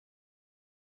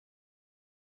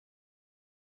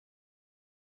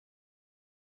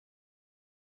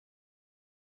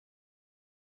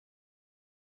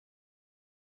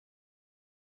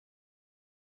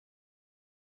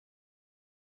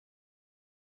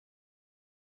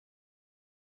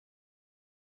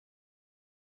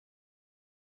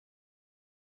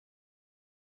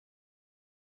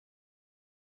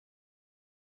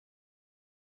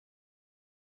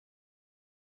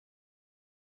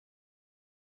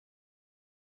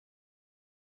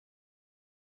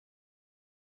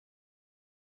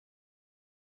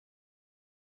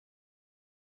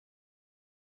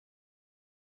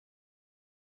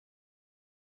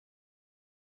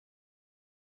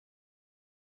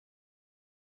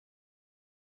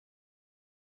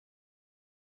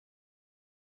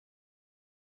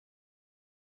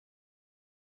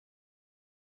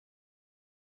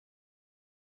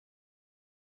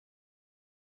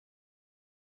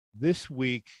This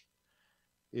week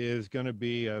is going to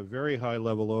be a very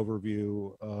high-level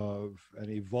overview of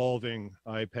an evolving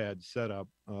iPad setup.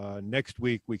 Next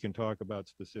week, we can talk about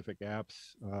specific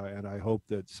apps, and I hope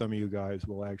that some of you guys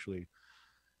will actually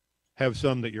have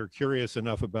some that you're curious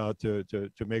enough about to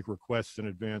make requests in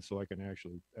advance so I can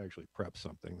actually prep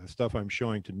something. The stuff I'm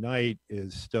showing tonight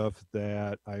is stuff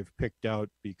that I've picked out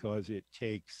because it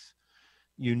takes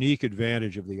unique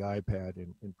advantage of the iPad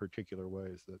in particular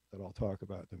ways that I'll talk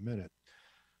about in a minute.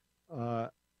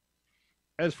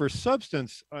 As for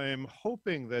substance, I'm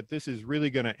hoping that this is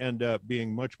really going to end up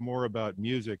being much more about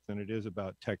music than it is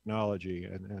about technology,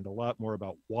 and a lot more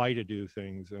about why to do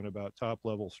things and about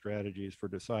top-level strategies for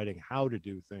deciding how to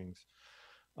do things,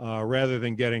 rather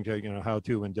than getting to how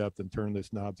to in depth and turn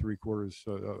this knob 3/4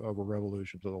 of a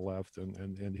revolution to the left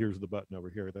and here's the button over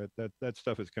here. That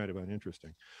stuff is kind of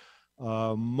uninteresting.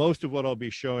 Most of what I'll be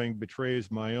showing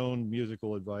betrays my own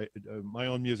musical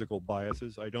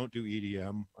biases. I don't do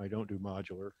EDM. I don't do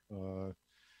modular.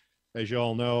 As you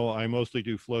all know, I mostly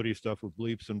do floaty stuff with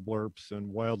bleeps and blurps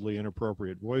and wildly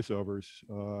inappropriate voiceovers,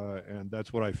 and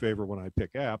that's what I favor when I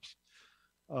pick apps.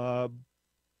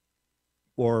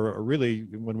 Or really,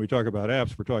 when we talk about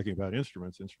apps, we're talking about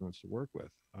instruments to work with.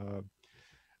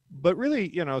 But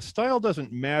really, style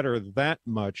doesn't matter that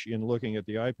much in looking at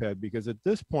the iPad, because at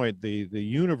this point, the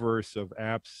universe of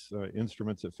apps,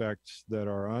 instruments, effects that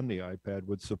are on the iPad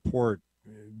would support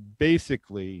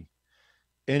basically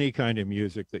any kind of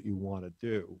music that you want to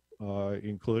do,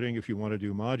 including if you want to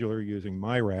do modular using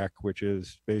my rack, which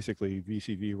is basically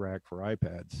VCV rack for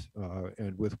iPads,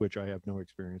 and with which I have no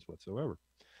experience whatsoever.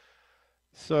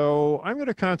 So I'm going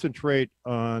to concentrate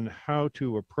on how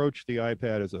to approach the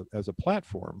iPad as a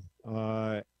platform,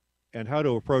 and how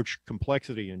to approach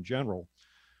complexity in general,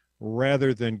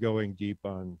 rather than going deep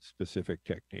on specific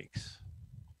techniques.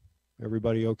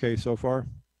 Everybody okay so far?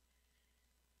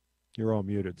 You're all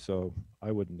muted, so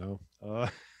I wouldn't know.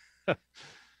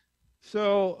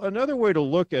 So another way to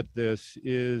look at this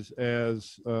is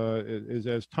as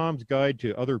Tom's guide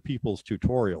to other people's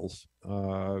tutorials,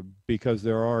 because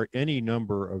there are any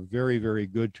number of very, very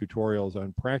good tutorials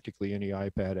on practically any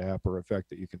iPad app or effect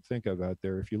that you can think of out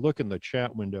there. If you look in the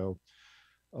chat window,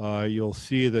 you'll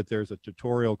see that there's a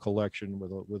tutorial collection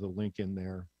with a link in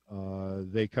there.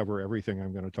 They cover everything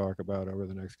I'm going to talk about over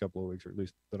the next couple of weeks, or at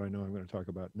least that I know I'm going to talk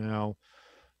about now.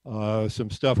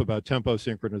 Some stuff about tempo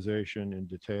synchronization in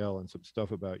detail, and some stuff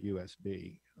about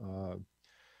USB.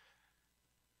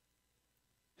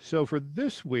 So for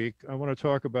this week, I want to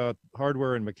talk about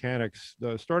hardware and mechanics,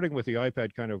 starting with the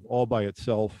iPad kind of all by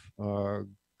itself,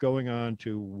 going on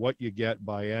to what you get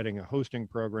by adding a hosting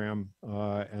program,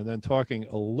 and then talking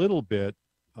a little bit,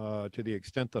 to the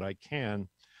extent that I can,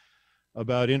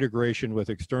 about integration with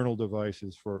external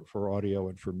devices for audio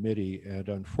and for MIDI. And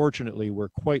unfortunately, we're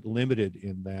quite limited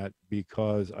in that,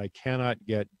 because I cannot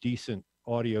get decent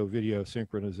audio video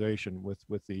synchronization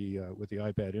with the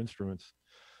iPad instruments,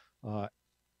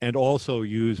 and also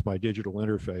use my digital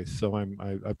interface. So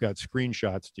I've got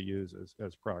screenshots to use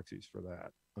as proxies for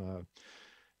that.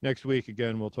 Next week,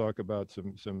 again, we'll talk about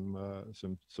some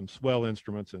swell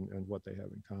instruments and what they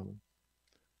have in common.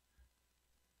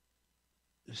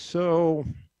 So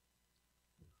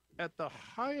at the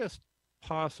highest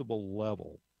possible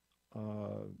level,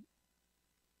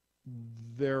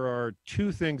 there are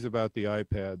two things about the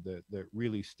iPad that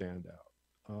really stand out.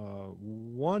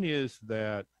 One is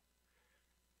that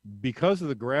because of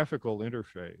the graphical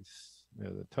interface,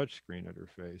 the touchscreen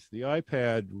interface, the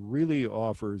iPad really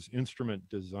offers instrument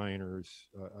designers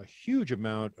a huge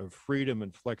amount of freedom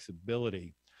and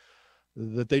flexibility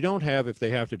that they don't have if they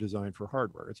have to design for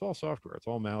hardware. It's all software. It's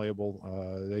all malleable.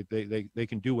 They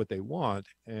can do what they want,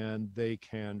 and they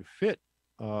can fit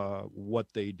what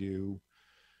they do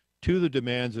to the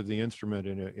demands of the instrument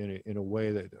in a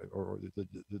way that, or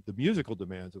the musical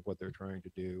demands of what they're trying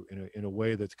to do in a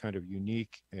way that's kind of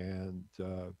unique and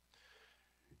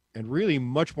really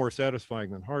much more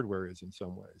satisfying than hardware is in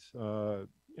some ways.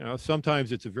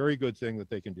 Sometimes it's a very good thing that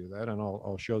they can do that, and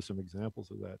I'll show some examples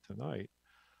of that tonight.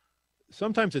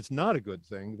 Sometimes it's not a good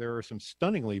thing. There are some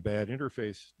stunningly bad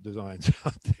interface designs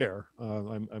out there.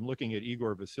 I'm looking at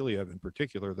Igor Vasiliev in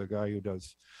particular, the guy who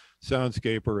does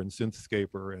Soundscaper and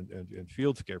Synthscaper and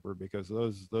Fieldscaper, because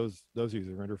those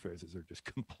user interfaces are just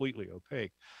completely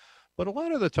opaque. But a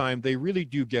lot of the time, they really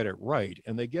do get it right,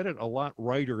 and they get it a lot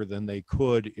righter than they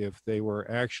could if they were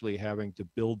actually having to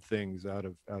build things out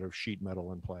of sheet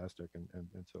metal and plastic and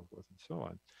so forth and so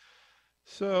on.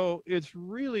 So it's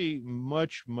really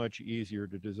much, much easier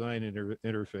to design an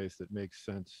interface that makes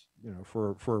sense,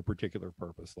 for a particular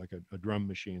purpose, like a drum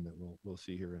machine that we'll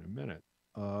see here in a minute.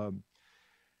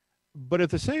 But at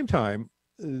the same time,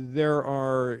 there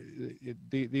are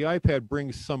the iPad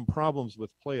brings some problems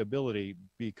with playability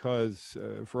because,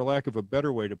 for lack of a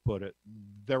better way to put it,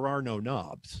 there are no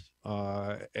knobs,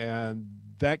 and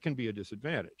that can be a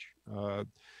disadvantage.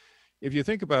 If you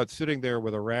think about sitting there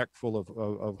with a rack full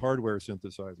of hardware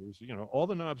synthesizers, you know, all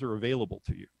the knobs are available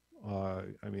to you.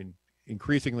 I mean,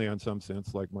 increasingly on some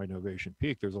sense, like my Novation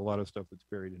Peak, there's a lot of stuff that's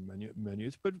buried in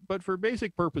menus, but for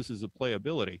basic purposes of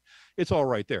playability, it's all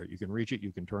right there. You can reach it,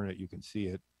 you can turn it, you can see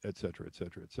it, et cetera, et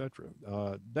cetera, et cetera.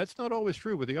 That's not always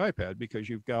true with the iPad because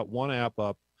you've got one app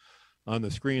up on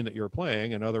the screen that you're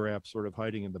playing and other apps sort of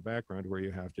hiding in the background where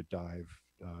you have to dive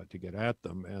to get at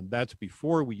them. And that's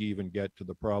before we even get to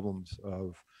the problems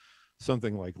of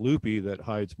something like Loopy that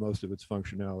hides most of its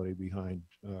functionality behind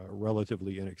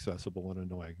relatively inaccessible and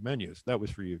annoying menus. That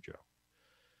was for you, Joe.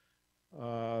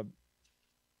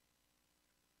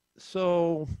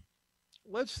 So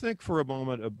let's think for a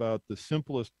moment about the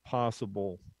simplest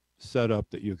possible setup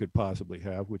that you could possibly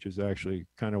have, which is actually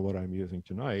kind of what I'm using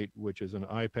tonight, which is an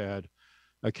iPad,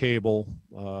 a cable,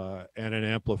 and an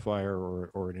amplifier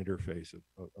or an interface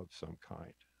of some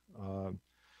kind.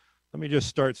 Let me just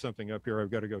start something up here. I've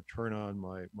got to go turn on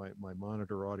my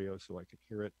monitor audio so I can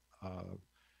hear it,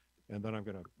 and then I'm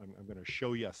gonna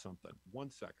show you something.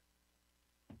 1 second.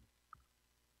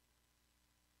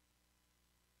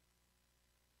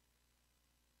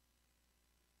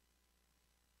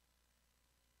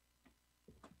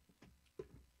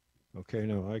 Okay,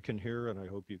 now I can hear, and I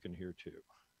hope you can hear too.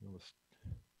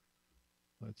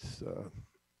 Let's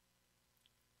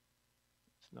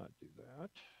not do that.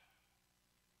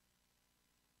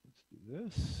 Let's do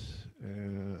this,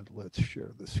 and let's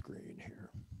share the screen here.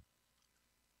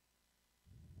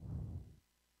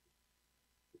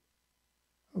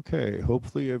 Okay,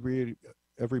 hopefully everybody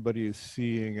is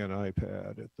seeing an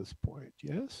iPad at this point.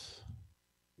 Yes?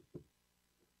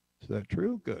 Is that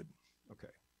true? Good.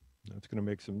 Okay, that's going to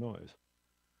make some noise.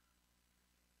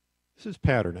 This is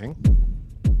patterning.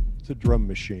 It's a drum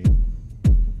machine.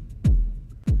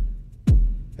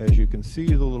 As you can see,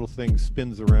 the little thing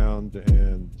spins around,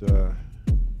 and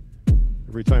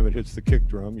every time it hits the kick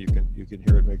drum, you can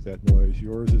hear it make that noise.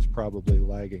 Yours is probably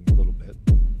lagging a little bit.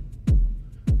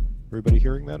 Everybody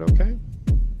hearing that okay?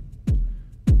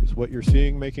 Is what you're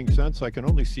seeing making sense? I can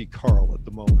only see Carl at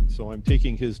the moment, so I'm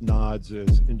taking his nods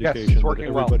as indication that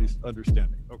everybody's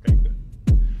understanding. Okay, good.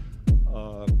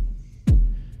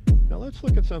 Now let's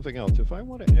look at something else. If I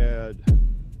want to add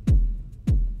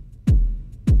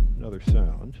another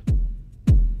sound,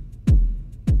 it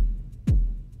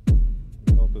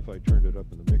would help if I turned it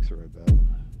up in the mixer, I bet.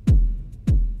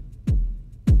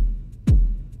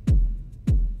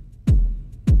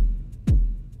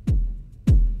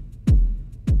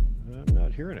 I'm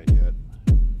not hearing it yet.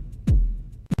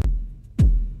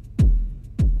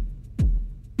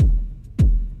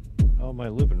 How am I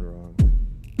living wrong?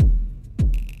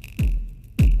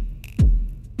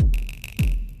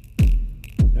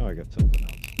 Now I got something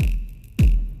else.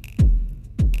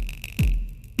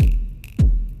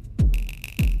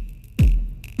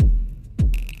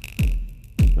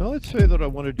 Now let's say that I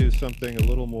want to do something a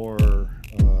little more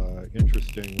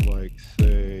interesting, like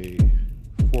say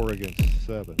 4 against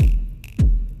 7.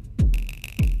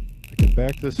 I can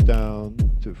back this down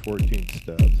to 14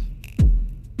 steps.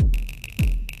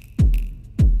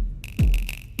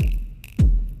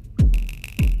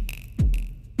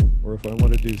 Or if I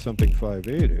want to do something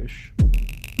 5/8-ish,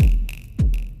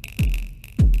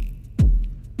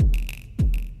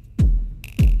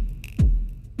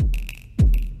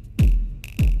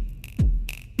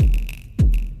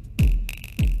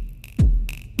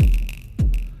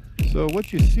 so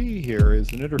what you see here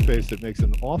is an interface that makes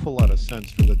an awful lot of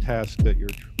sense for the task that you're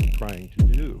trying to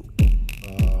do,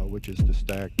 which is to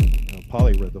stack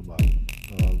polyrhythm up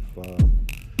of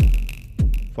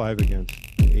 5 against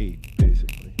 8,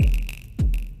 basically.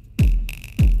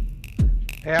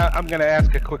 Hey, I'm going to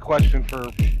ask a quick question for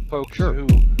folks who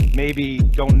maybe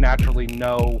don't naturally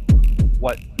know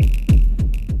what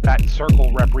that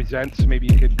circle represents. Maybe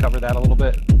you could cover that a little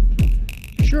bit.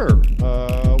 Sure.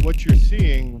 What you're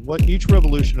seeing, what each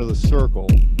revolution of the circle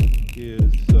is,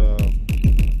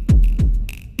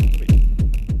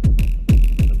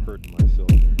 I'm hurting myself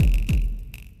here.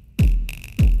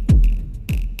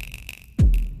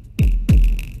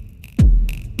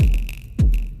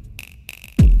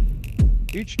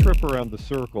 Each trip around the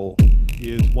circle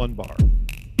is 1 bar.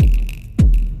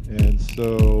 And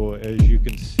so as you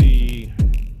can see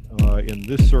in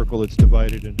this circle, it's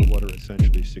divided into what are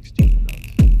essentially 16 notes.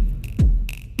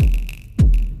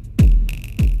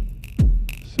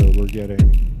 So we're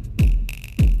getting,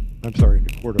 I'm sorry,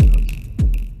 into quarter notes.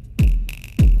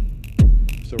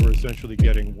 So we're essentially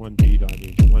getting one beat on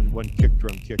each, one kick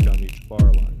drum kick on each bar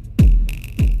line.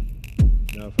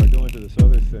 Now if I go into this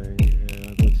other thing,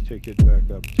 and let's take it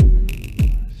back up to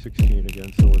 16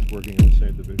 again, so it's working in the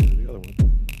same division as the other one.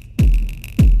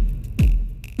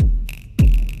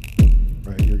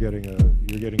 Right, you're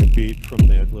getting a beat from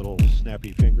that little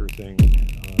snappy finger thing.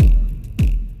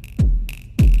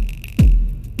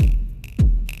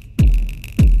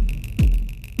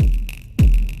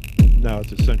 Now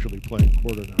it's essentially playing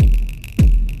quarter note.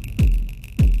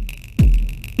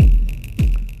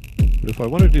 But if I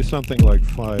want to do something like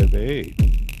 5/8,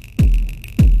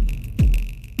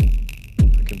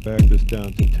 I can back this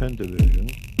down to 10 division.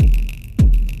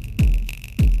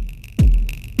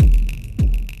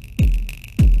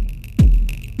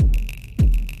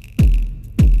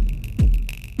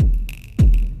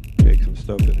 Take some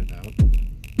stuff in and out.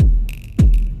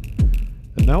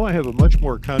 And now I have a much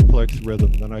more complex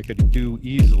rhythm than I could do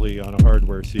easily on a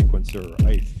hardware sequencer,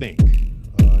 I think.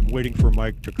 I'm waiting for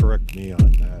Mike to correct me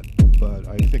on that. But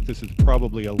I think this is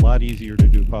probably a lot easier to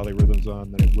do polyrhythms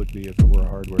on than it would be if it were a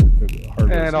hardware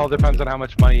And it all depends on how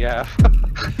much money you have.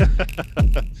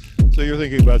 So you're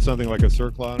thinking about something like a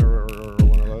Circlon or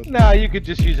one of those? No, you could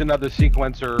just use another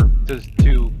sequencer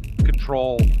to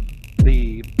control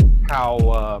the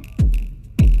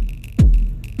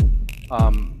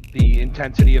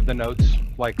intensity of the notes.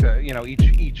 Like you know,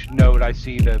 each note I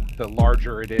see, the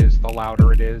larger it is, the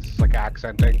louder it is, like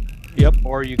accenting. Yep.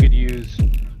 Or you could use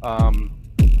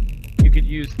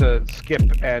the skip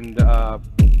and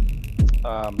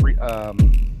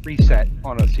reset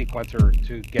on a sequencer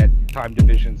to get time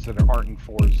divisions that aren't in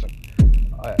fours,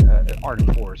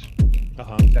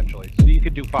 essentially. So you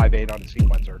could do 5/8 on a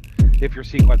sequencer if your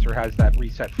sequencer has that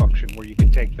reset function where you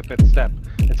could take the 5th step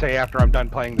and say, after I'm done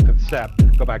playing the 5th step,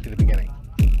 go back to the beginning.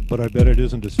 But I bet it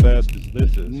isn't as fast as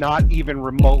this is. Not even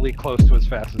remotely close to as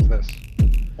fast as this,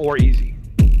 or easy.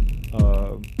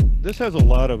 This has a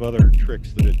lot of other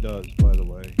tricks that it does, by the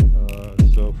way.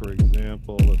 So for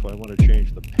example, if I want to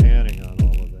change the panning on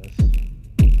all of this,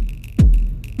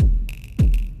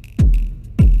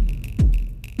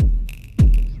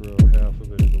 throw half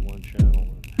of it into one channel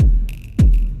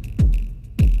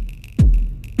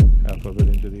and half of it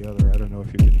into the other. I don't know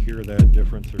if you can hear that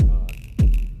difference or not.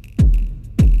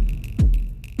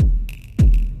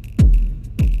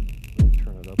 Let me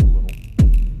turn it up a little.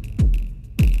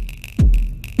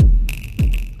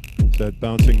 Is that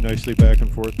bouncing nicely back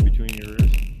and forth between your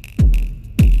ears?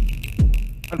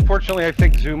 Unfortunately, I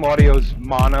think Zoom Audio's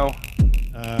mono.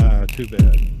 Ah, too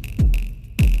bad.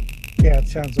 Yeah, it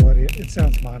sounds audio. It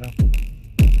sounds mono.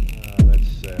 That's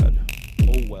sad.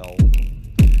 Oh well.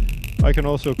 I can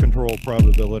also control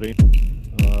probability.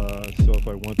 So if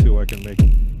I want to, I can make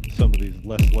some of these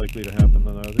less likely to happen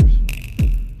than others.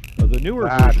 The newer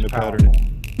version of Pattern.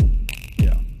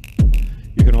 Yeah.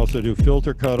 You can also do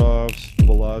filter cutoffs,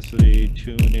 velocity,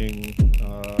 tuning,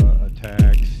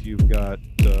 attacks. You've got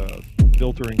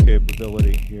filtering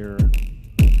capability here.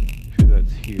 Actually,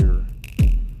 that's here.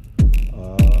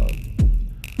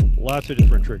 Lots of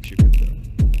different tricks you can do.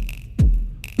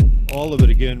 All of it,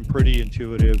 again, pretty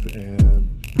intuitive and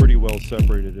pretty well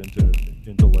separated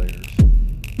into layers.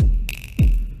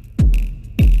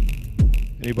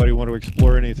 Anybody want to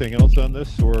explore anything else on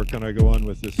this, or can I go on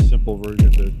with this simple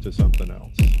version to something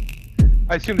else?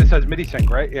 I assume this has MIDI sync,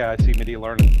 right? Yeah, I see MIDI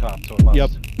learn at the top, so it must. Yep.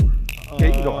 Yeah,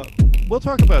 you can go on. We'll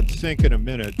talk about sync in a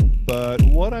minute, but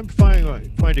what I'm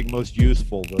finding most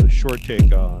useful, the short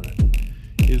take on it,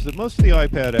 is that most of the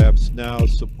iPad apps now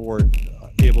support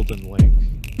Ableton Link,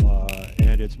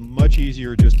 and it's much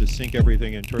easier just to sync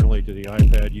everything internally to the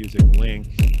iPad using Link,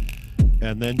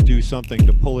 and then do something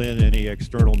to pull in any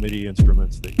external MIDI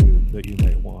instruments that you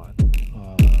may want.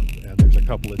 And there's a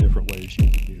couple of different ways you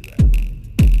can do that.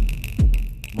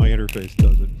 My interface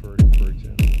does it, for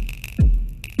example.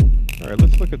 All right,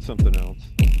 let's look at something else.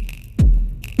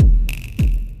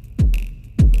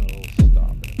 Oh,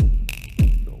 stop it.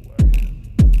 Go away.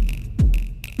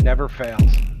 Never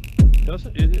fails.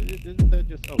 Doesn't it? Isn't that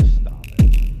just? Oh, stop it.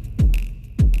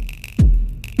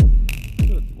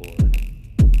 Good Lord.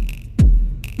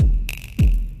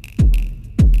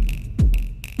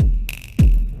 All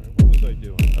right, what was I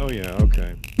doing? Oh yeah,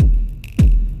 okay.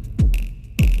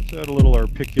 Let's add a little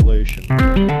articulation.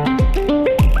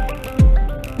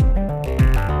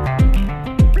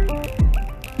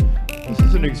 This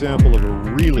is an example of a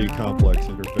really complex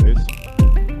interface.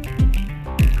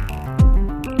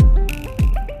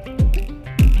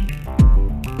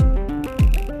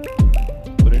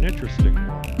 But an interesting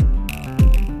one.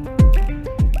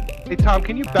 Hey Tom,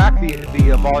 can you back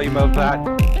the volume of that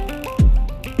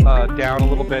down a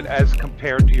little bit as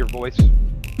compared to your voice?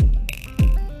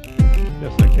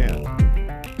 Yes, I can.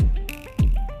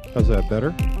 How's that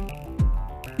better?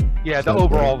 Yeah, the Sounds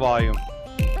overall better. volume.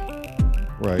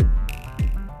 Right.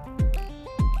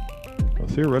 Well,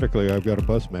 theoretically, I've got a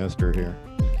bus master here.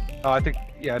 Oh, I think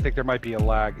there might be a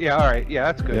lag. Yeah, all right. Yeah,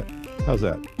 that's good. Yeah. How's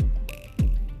that?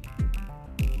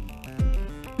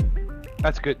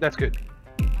 That's good. That's good.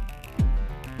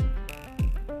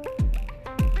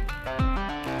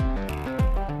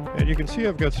 And you can see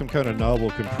I've got some kind of novel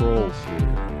controls here.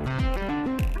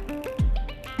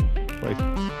 If I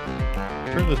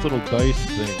turn this little dice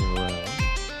thing around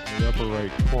in the upper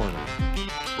right corner,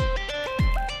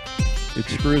 it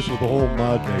screws with the whole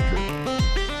mod matrix.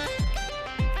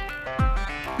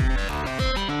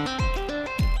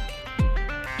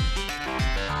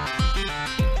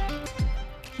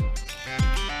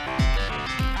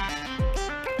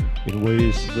 In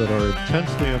ways that are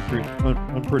intensely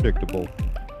unpredictable.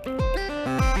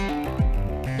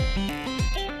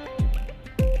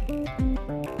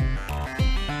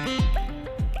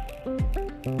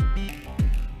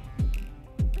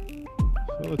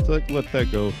 So let's let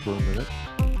that go for a minute.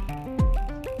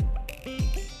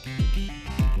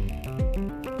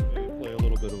 Play a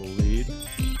little bit of a lead.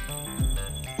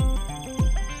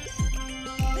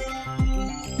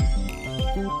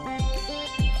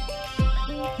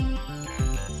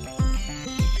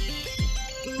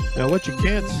 Now what you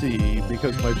can't see,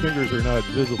 because my fingers are not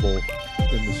visible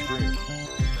in the screen,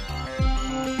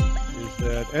 is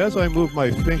that as I move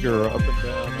my finger up and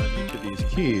down on each of these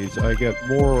keys, I get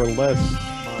more or less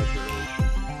modulation.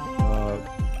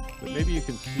 But maybe you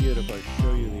can see it if I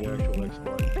show you the actual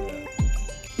Xbox pad.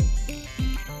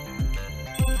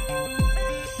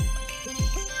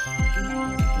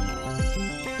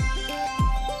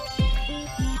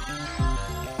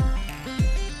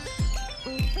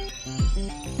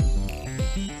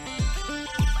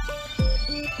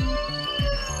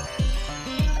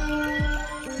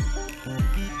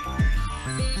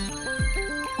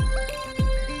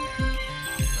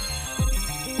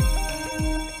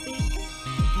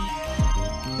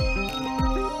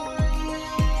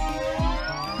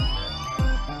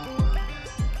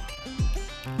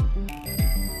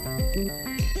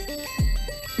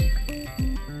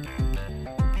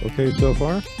 Okay so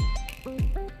far?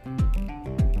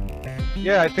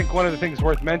 Yeah, I think one of the things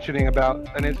worth mentioning about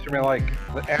an instrument like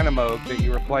the Animoog that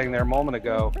you were playing there a moment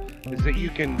ago is that you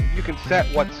can set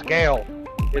what scale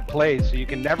it plays, so you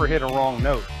can never hit a wrong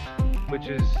note, which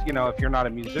is, you know, if you're not a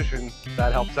musician,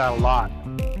 that helps out a lot.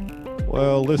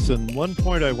 Well, listen, one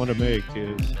point I want to make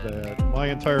is that my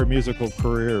entire musical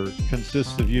career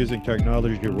consists of using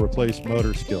technology to replace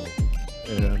motor skill,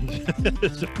 and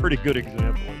it's a pretty good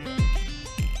example of that.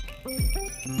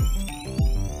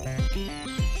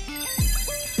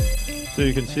 So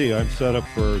you can see I'm set up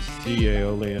for C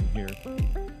Aeolian here.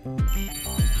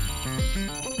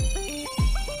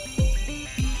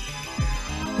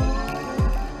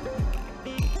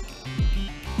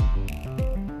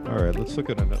 All right, let's look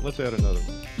at another. Let's add another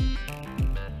one.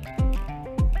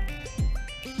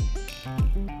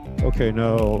 Okay,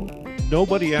 now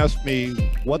nobody asked me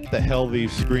what the hell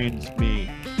these screens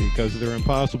mean because they're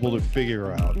impossible to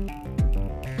figure out,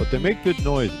 but they make good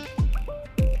noises.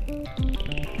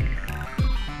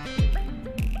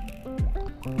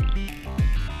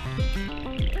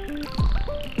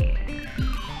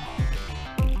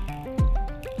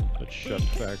 Let's shut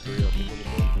factory up a little bit.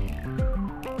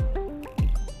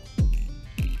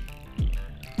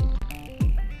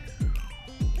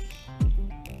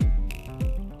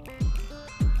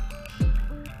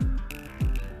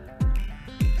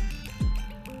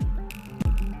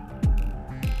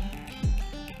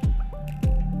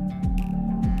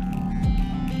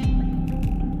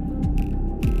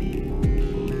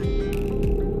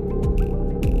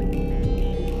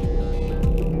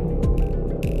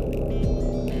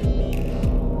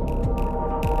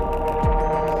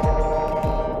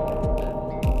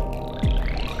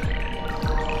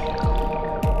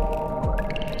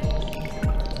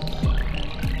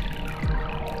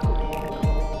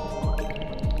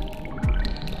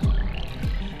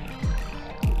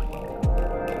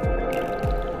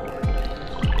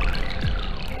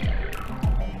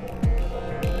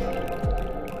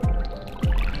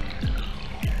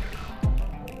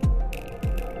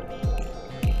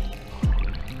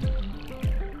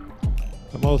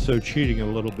 I'm also cheating a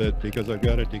little bit because I've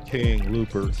got a decaying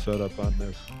looper set up on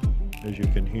this, as you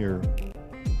can hear.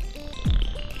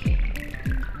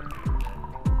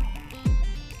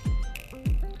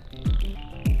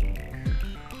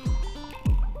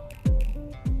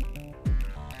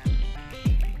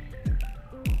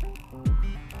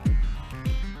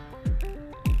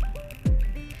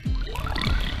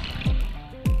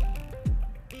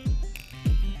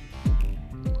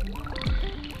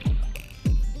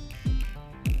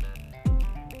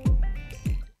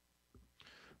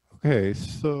 Okay,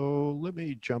 so let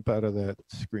me jump out of that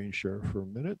screen share for a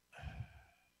minute.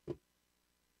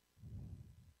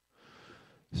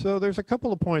 So there's a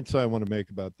couple of points I want to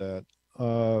make about that.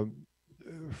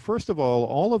 First of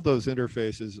all of those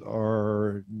interfaces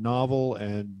are novel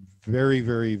and very,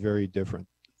 very, very different,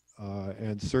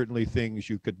 and certainly things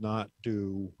you could not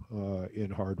do in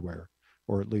hardware,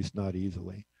 or at least not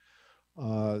easily.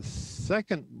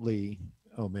 Secondly,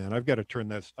 oh man, I've got to turn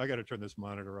this. I got to turn this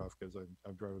monitor off because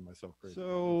I'm driving myself crazy.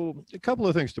 So a couple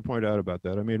of things to point out about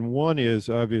that. I mean, one is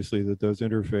obviously that those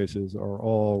interfaces are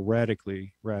all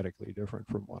radically different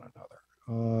from one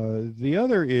another. The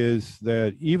other is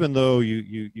that even though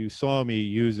you saw me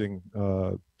using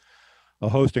a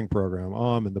hosting program,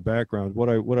 in the background, what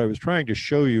I was trying to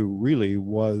show you really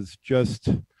was just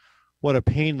what a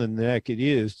pain in the neck it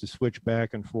is to switch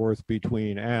back and forth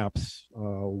between apps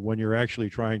when you're actually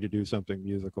trying to do something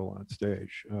musical on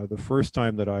stage. The first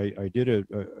time that I did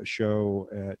a show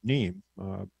at NEAM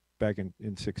back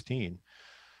in 16,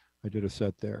 I did a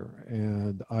set there,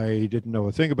 and I didn't know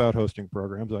a thing about hosting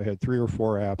programs. I had 3 or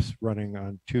 4 apps running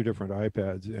on 2 different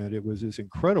iPads, and it was this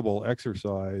incredible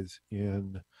exercise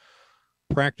in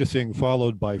practicing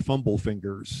followed by fumble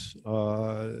fingers,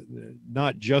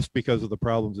 not just because of the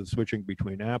problems of switching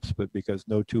between apps, but because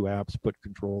no 2 apps put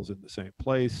controls in the same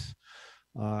place.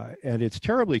 And it's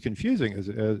terribly confusing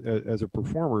as a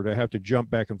performer to have to jump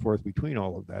back and forth between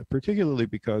all of that, particularly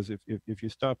because if you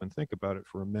stop and think about it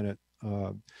for a minute,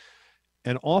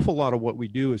 an awful lot of what we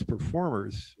do as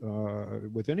performers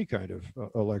with any kind of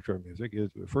electro music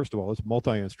is, first of all, it's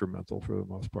multi-instrumental for the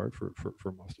most part for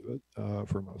most of it,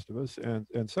 for most of us, and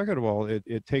second of all,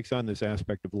 it takes on this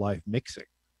aspect of live mixing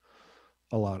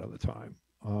a lot of the time,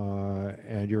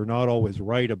 and you're not always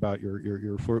right about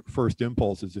your first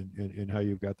impulses in how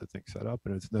you've got the thing set up,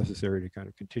 and it's necessary to kind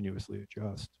of continuously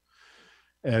adjust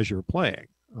as you're playing.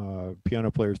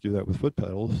 Piano players do that with foot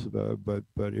pedals, but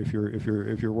if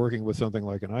you're working with something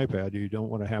like an iPad, you don't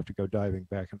want to have to go diving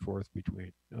back and forth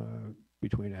between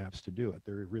apps to do it.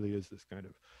 There really is this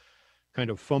kind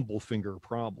of fumble finger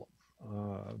problem.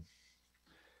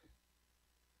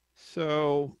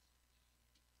 So,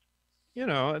 you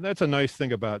know, and that's a nice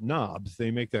thing about knobs.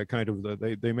 They make that kind of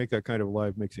they make that kind of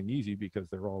live mixing easy because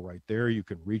they're all right there. You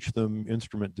can reach them.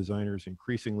 Instrument designers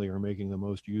increasingly are making the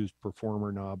most used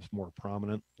performer knobs more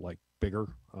prominent, like bigger.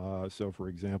 So, for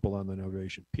example, on the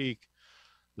Novation Peak,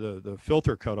 the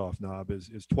filter cutoff knob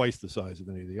is twice the size of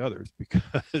any of the others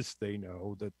because they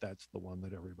know that that's the one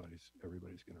that everybody's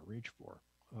going to reach for.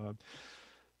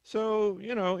 So,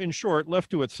 you know, in short, left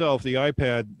to itself, the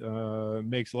iPad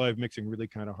makes live mixing really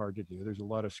kind of hard to do. There's a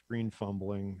lot of screen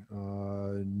fumbling.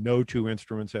 No 2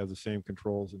 instruments have the same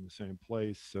controls in the same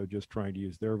place, so just trying to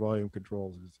use their volume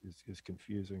controls is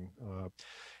confusing.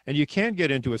 And you can get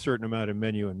into a certain amount of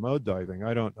menu and mode diving.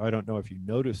 I don't know if you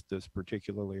noticed this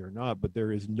particularly or not, but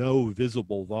there is no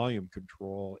visible volume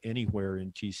control anywhere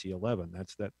in TC11.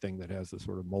 That's that thing that has the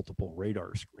sort of multiple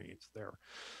radar screens there.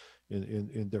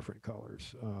 In different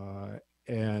colors,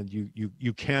 and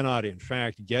you cannot in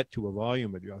fact get to a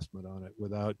volume adjustment on it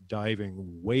without diving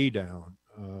way down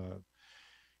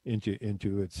into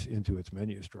its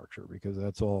menu structure, because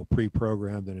that's all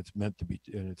pre-programmed and it's meant to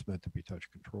be touch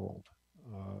controlled.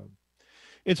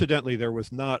 Incidentally, there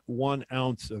was not 1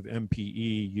 ounce of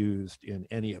MPE used in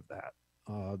any of that.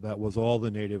 That was all the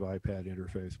native iPad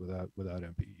interface without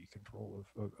MPE control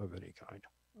of any kind.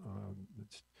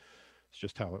 It's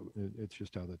just how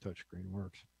the touchscreen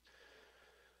works.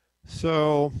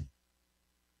 So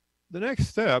the next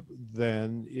step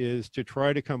then is to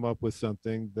try to come up with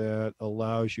something that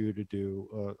allows you to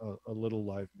do a little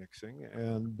live mixing,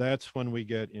 and that's when we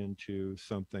get into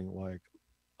something like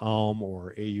AUM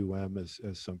or AUM, as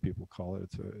some people call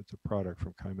it. It's a product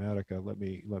from Kymatica. Let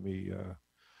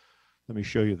me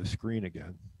show you the screen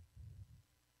again.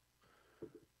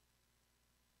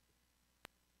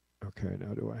 Okay,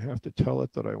 now do I have to tell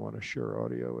it that I want to share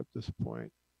audio at this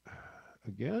point?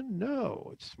 Again,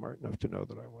 no, it's smart enough to know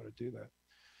that I want to do that.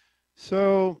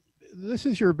 So this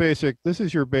is your basic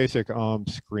AUM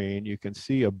screen. You can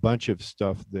see a bunch of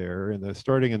stuff there, and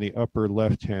starting in the upper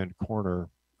left-hand corner.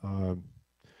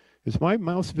 Is my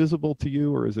mouse visible to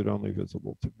you, or is it only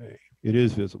visible to me? It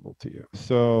is visible to you.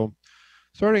 So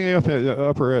starting up at the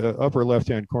upper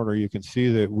left-hand corner, you can see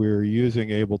that we're using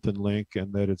Ableton Link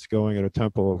and that it's going at a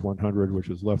tempo of 100, which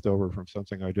is left over from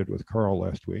something I did with Carl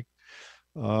last week.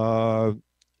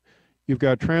 You've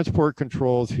got transport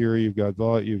controls here. You've got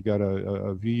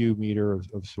a VU meter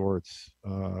of sorts.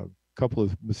 A couple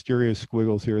of mysterious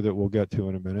squiggles here that we'll get to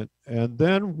in a minute. And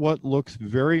then what looks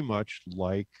very much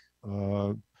like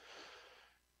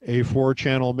a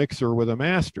 4-channel mixer with a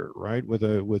master, right?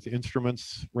 With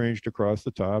instruments ranged across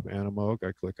the top, analog.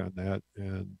 I click on that,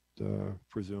 and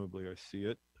presumably I see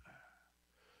it.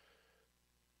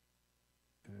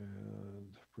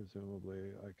 And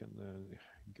presumably I can then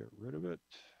get rid of it.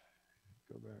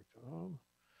 Go back to home.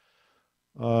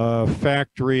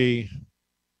 Factory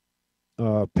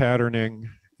patterning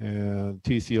and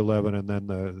TC11, and then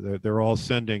they're all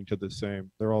sending to the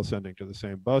same. They're all sending to the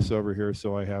same bus over here.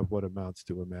 So I have what amounts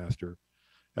to a master.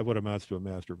 Have what amounts to a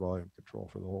master volume control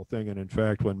for the whole thing. And in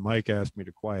fact, when Mike asked me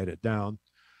to quiet it down,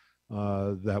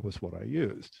 that was what I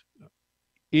used.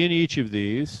 In each of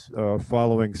these,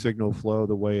 following signal flow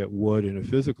the way it would in a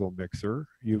physical mixer,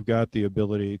 you've got the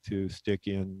ability to stick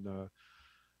in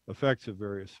effects of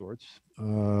various sorts.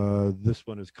 This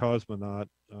one is Cosmonaut,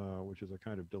 which is a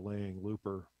kind of delaying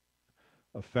looper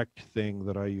effect thing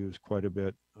that I use quite a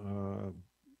bit,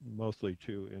 mostly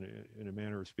to, in a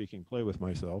manner of speaking, play with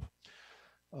myself.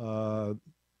 And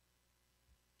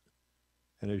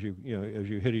as you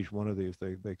hit each one of these,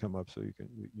 they come up so you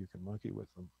can monkey with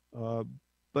them.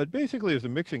 But basically, as a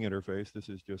mixing interface, this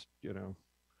is just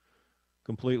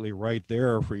completely right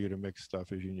there for you to mix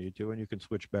stuff as you need to, and you can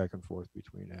switch back and forth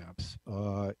between apps.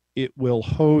 It will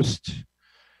host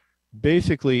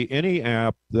basically any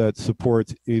app that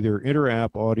supports either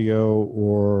inter-app audio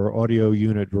or audio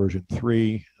unit version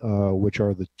 3, which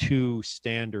are the two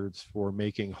standards for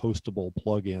making hostable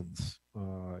plugins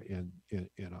in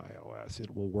iOS.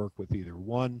 It will work with either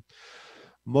one.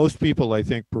 Most people, I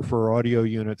think, prefer audio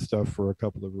unit stuff for a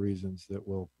couple of reasons that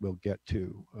we'll get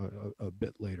to a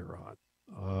bit later on.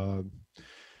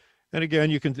 And again,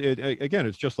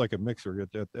 it's just like a mixer.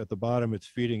 At the bottom, it's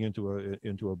feeding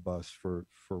into a bus for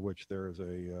which there is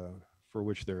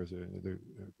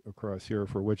across here,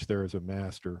 for which there is a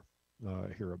master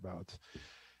hereabouts.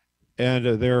 And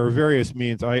there are various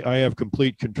means. I have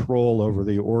complete control over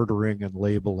the ordering and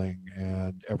labeling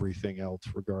and everything else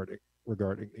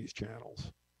regarding these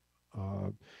channels.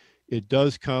 It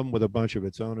does come with a bunch of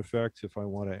its own effects. If I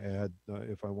want to add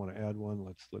one,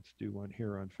 let's do one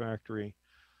here on factory.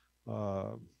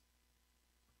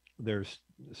 There's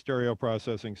stereo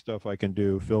processing stuff I can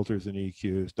do, filters and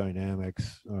EQs,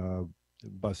 dynamics,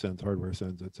 bus ends, hardware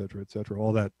sends, et cetera, et cetera.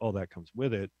 All that comes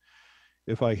with it.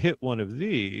 If I hit one of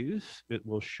these, it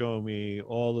will show me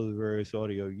all of the various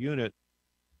audio unit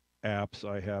apps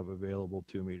I have available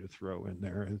to me to throw in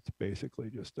there. It's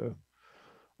basically just a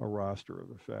roster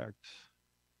of effects.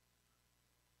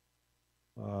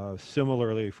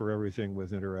 Similarly for everything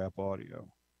with inter-app audio.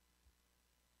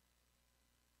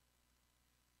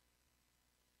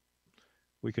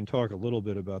 We can talk a little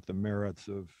bit about the merits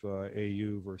of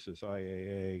AU versus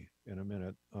IAA in a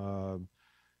minute.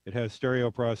 It has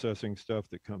stereo processing stuff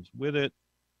that comes with it.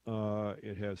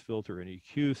 It has filter and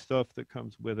EQ stuff that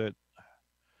comes with it.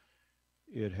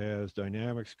 It has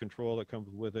dynamics control that comes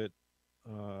with it.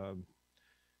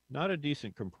 Not a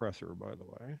decent compressor, by the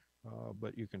way,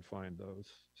 but you can find those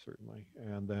certainly.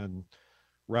 And then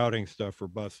routing stuff for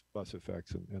bus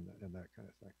effects and that kind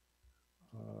of thing.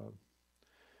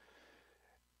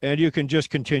 And you can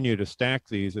just continue to stack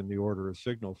these in the order of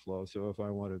signal flow. So if I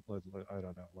wanted, I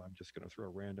don't know, I'm just going to throw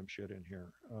random shit in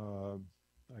here.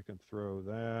 I can throw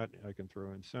that. I can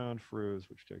throw in sound fruits,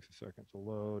 which takes a second to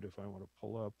load. If I want to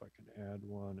pull up, I can add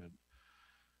one and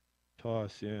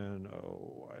toss in,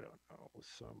 I don't know,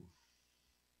 some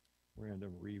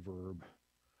random reverb,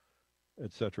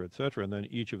 et cetera, et cetera. And then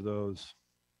each of those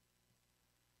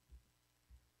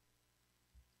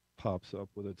pops up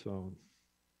with its own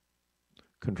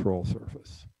control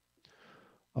surface.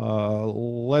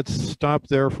 Let's stop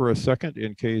there for a second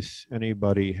in case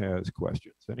anybody has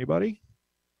questions. Anybody?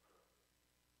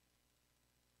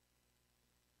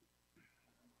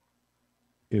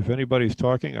 If anybody's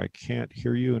talking, I can't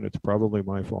hear you, and it's probably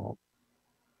my fault.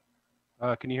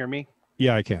 Can you hear me?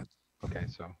 Yeah, I can. Okay,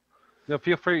 so no,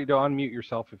 feel free to unmute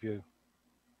yourself if you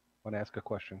want to ask a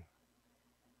question.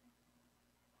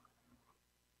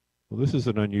 Well, this is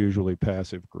an unusually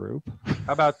passive group.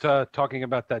 How about talking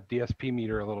about that DSP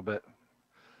meter a little bit?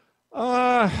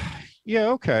 Yeah,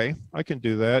 okay, I can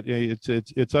do that.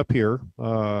 It's up here.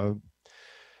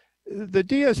 The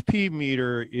DSP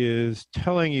meter is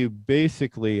telling you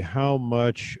basically how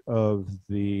much of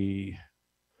the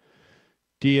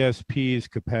DSP's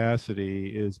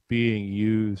capacity is being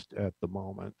used at the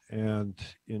moment. And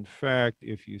in fact,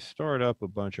 if you start up a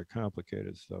bunch of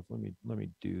complicated stuff, let me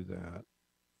do that.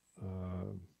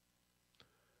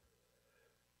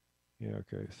 Yeah,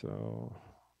 okay, so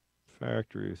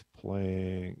factory is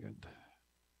playing, and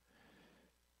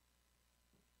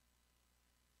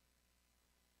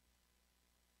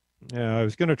Yeah, I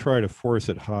was going to try to force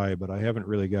it high, but I haven't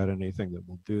really got anything that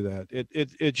will do that.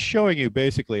 It's showing you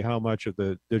basically how much of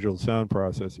the digital sound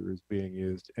processor is being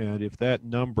used. And if that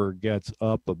number gets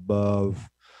up above,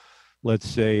 let's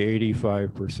say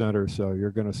 85% or so,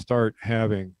 you're going to start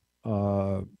having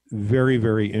very,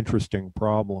 very interesting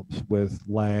problems with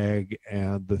lag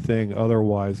and the thing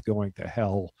otherwise going to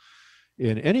hell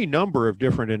in any number of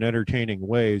different and entertaining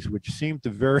ways, which seem to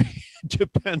vary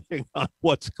depending on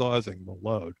what's causing the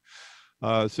load.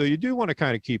 So you do want to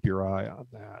kind of keep your eye on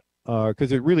that,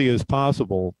 because it really is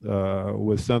possible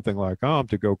with something like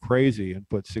to go crazy and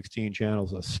put 16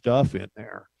 channels of stuff in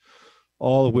there,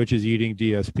 all of which is eating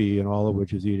DSP and all of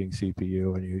which is eating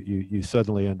CPU, and you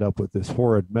suddenly end up with this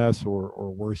horrid mess,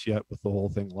 or worse yet, with the whole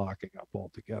thing locking up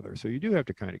altogether. So you do have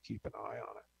to kind of keep an eye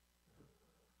on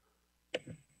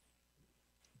it.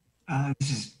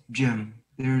 This is Jim.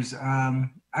 There's, I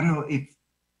don't know if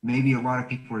maybe a lot of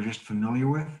people are just familiar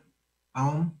with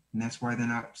and that's why they're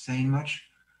not saying much.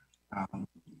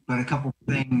 But a couple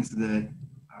of things that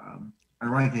I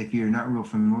like if you're not real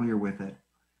familiar with it,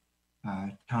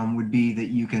 Tom, would be that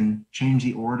you can change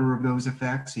the order of those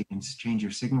effects. You can change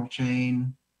your signal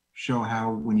chain, show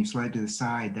how when you slide to the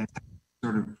side, that's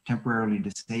sort of temporarily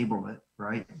disable it,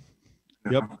 right?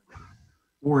 Yep.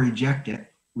 Or eject it.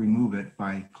 Remove it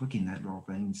by clicking that little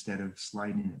thing instead of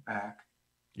sliding it back.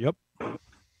 Yep.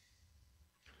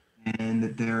 And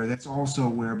that's also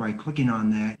where by clicking on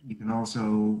that, you can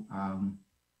also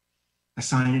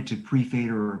assign it to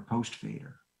pre-fader or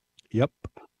post-fader. Yep.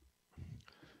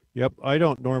 Yep. I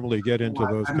don't normally get into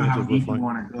those I don't know kinds how of deep you refinements.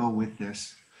 want to go with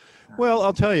this. Well,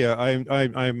 I'll tell you,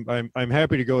 I'm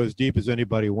happy to go as deep as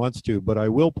anybody wants to, but I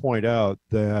will point out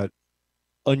that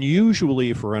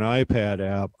unusually for an iPad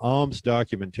app, ALM's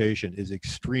documentation is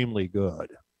extremely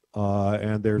good.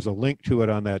 And there's a link to it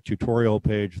on that tutorial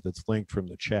page that's linked from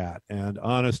the chat. And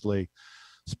honestly,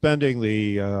 spending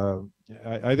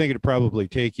I think it'd probably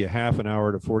take you half an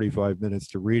hour to 45 minutes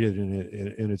to read it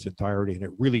in its entirety. And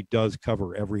it really does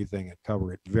cover everything and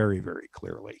cover it very, very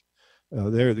clearly.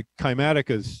 The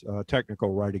Kymatica's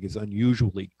technical writing is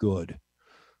unusually good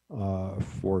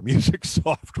for music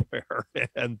software,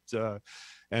 and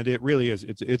it really is.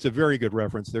 It's a very good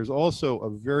reference. There's also a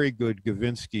very good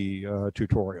Gavinsky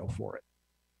tutorial for it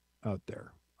out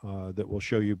there that will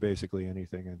show you basically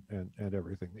anything and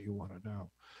everything that you want to know.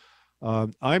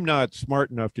 I'm not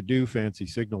smart enough to do fancy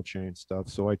signal chain stuff,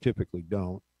 so I typically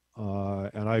don't.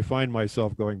 And I find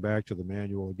myself going back to the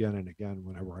manual again and again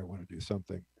whenever I want to do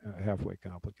something halfway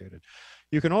complicated.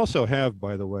 You can also have,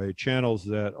 by the way, channels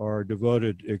that are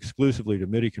devoted exclusively to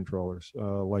MIDI controllers,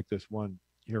 like this one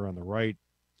here on the right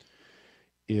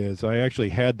is. I actually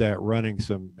had that running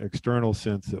some external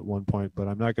synths at one point, but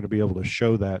I'm not going to be able to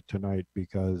show that tonight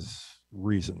because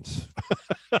reasons.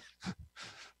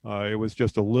 It was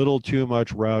just a little too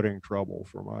much routing trouble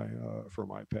for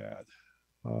my pad.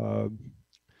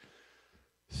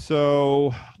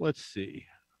 So let's see,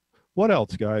 what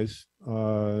else, guys?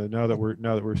 Now that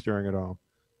we're staring at all.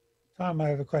 Tom, I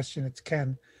have a question. It's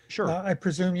Ken. Sure. I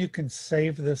presume you can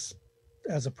save this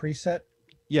as a preset?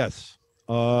 Yes.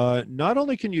 Not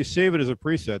only can you save it as a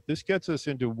preset, this gets us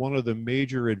into one of the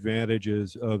major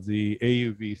advantages of the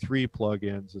AUV3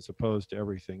 plugins as opposed to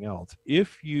everything else.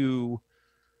 If you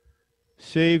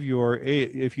save your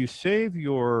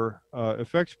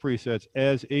effects presets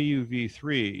as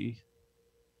AUV3,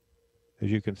 as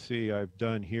you can see, I've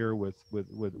done here with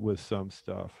some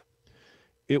stuff.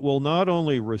 It will not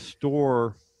only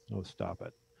restore. Oh, stop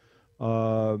it.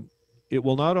 It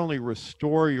will not only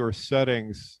restore your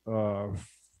settings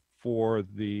for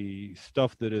the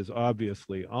stuff that is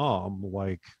obviously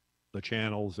like the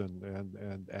channels and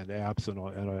apps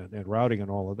and routing and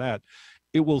all of that.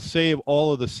 It will save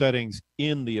all of the settings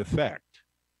in the effect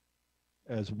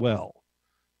as well.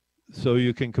 So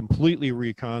you can completely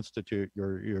reconstitute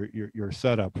your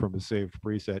setup from a saved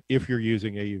preset if you're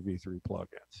using AUV3 plugins.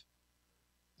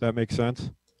 Does that make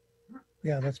sense?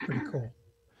 Yeah, that's pretty cool.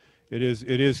 It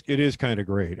is kind of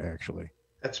great, actually.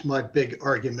 That's my big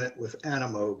argument with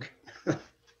Animoog.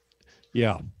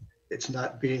 Yeah. It's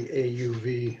not being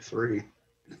AUV3.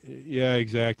 Yeah,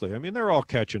 exactly. I mean, they're all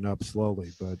catching up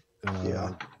slowly, but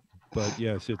Yeah. But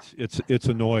yes, it's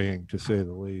annoying to say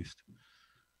the least.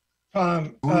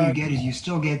 What you get is you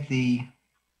still get the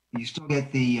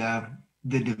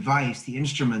device, the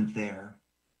instrument there,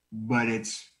 but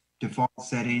it's default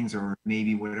settings or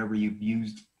maybe whatever you've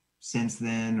used since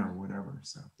then or whatever.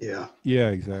 So Yeah. Yeah,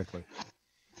 exactly.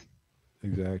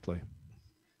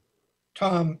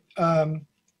 Tom,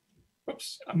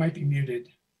 oops, I might be muted.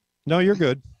 No, you're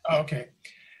good. Oh, okay.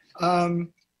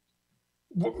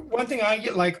 One thing I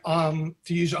get like to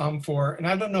use for, and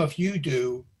I don't know if you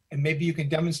do, and maybe you can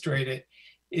demonstrate it,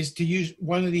 is to use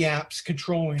one of the apps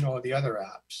controlling all the other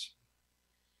apps.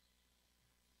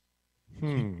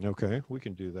 Okay, we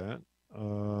can do that.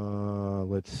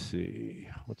 Let's see.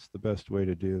 What's the best way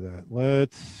to do that?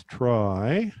 Let's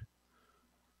try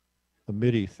a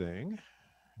MIDI thing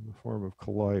in the form of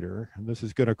Collider. And this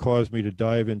is going to cause me to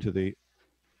dive into the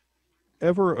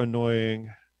ever annoying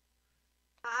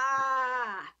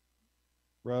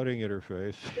routing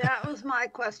interface. That was my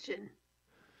question.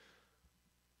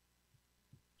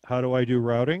 How do I do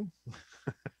routing?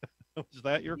 Was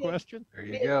that your question? There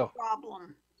you go.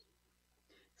 Problem.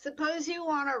 Suppose you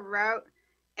want to route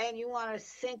and you want to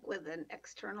sync with an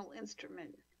external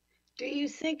instrument. Do you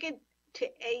sync it to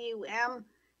AUM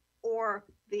or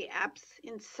the apps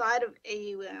inside of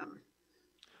AUM?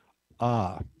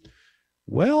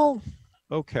 Well,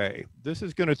 okay. This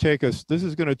is going to take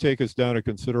us down a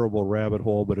considerable rabbit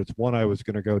hole, but it's one I was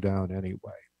going to go down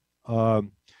anyway.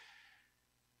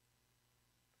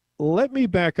 Let me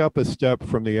back up a step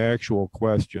from the actual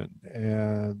question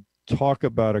and talk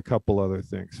about a couple other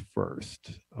things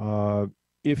first.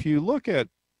 If you look at,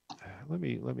 let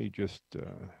me just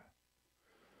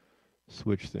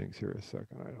switch things here a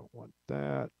second. I don't want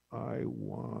that. I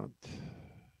want,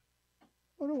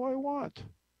 what do I want?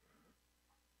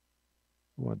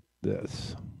 I want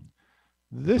this.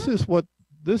 This is what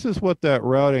that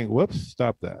routing, whoops,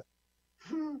 stop that.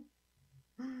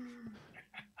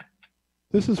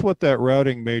 This is what that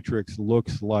routing matrix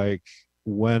looks like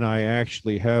when I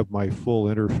actually have my full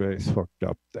interface hooked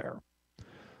up there.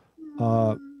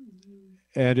 And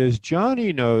as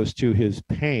Johnny knows to his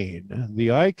pain, the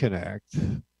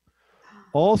iConnect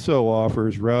also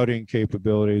offers routing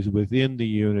capabilities within the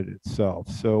unit itself.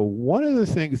 So one of the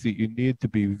things that you need to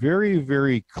be very,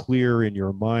 very clear in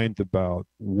your mind about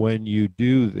when you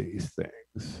do these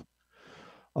things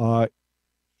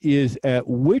is at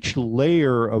which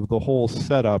layer of the whole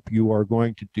setup you are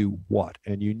going to do what.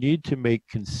 And you need to make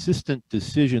consistent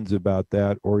decisions about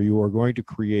that, or you are going to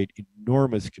create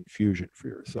enormous confusion for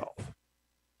yourself.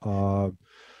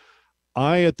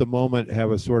 I, at the moment,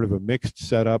 have a sort of a mixed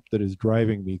setup that is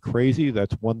driving me crazy.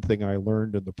 That's one thing I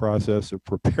learned in the process of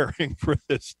preparing for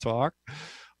this talk.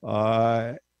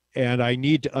 And I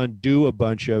need to undo a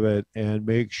bunch of it and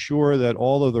make sure that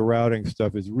all of the routing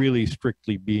stuff is really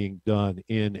strictly being done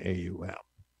in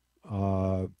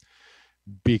AUM.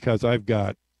 Because I've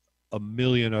got a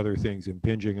million other things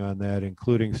impinging on that,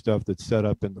 including stuff that's set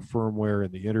up in the firmware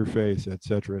and the interface, et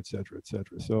cetera, et cetera, et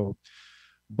cetera. So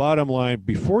bottom line,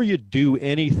 before you do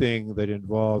anything that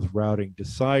involves routing,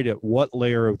 decide at what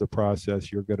layer of the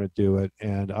process you're going to do it.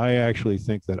 And I actually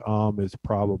think that is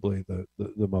probably the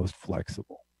most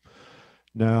flexible.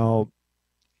 Now,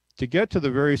 to get to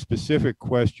the very specific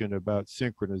question about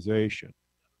synchronization,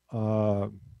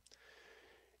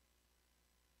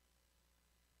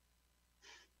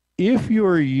 if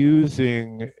you're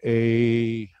using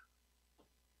the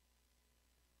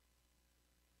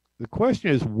question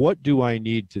is, what do I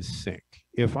need to sync?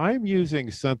 If I'm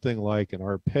using something like an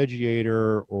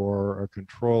arpeggiator or a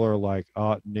controller like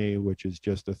Otni, which is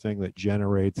just a thing that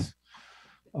generates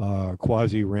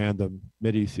quasi-random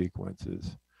MIDI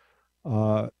sequences,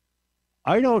 I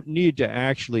don't need to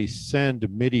actually send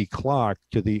MIDI clock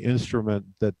to the instrument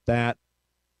that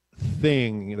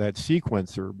thing, that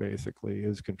sequencer basically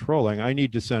is controlling. I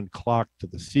need to send clock to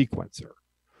the sequencer.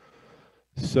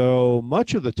 So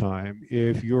much of the time,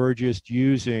 if you're just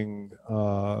using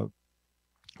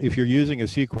if you're using a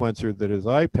sequencer that is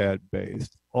iPad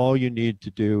based, all you need to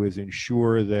do is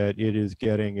ensure that it is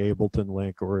getting Ableton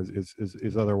link or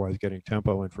is otherwise getting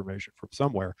tempo information from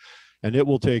somewhere, and it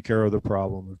will take care of the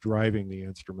problem of driving the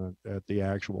instrument at the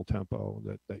actual tempo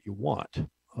that you want.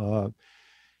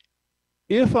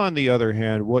 If, on the other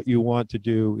hand, what you want to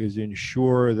do is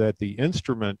ensure that the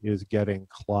instrument is getting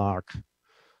clock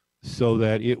so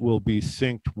that it will be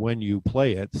synced when you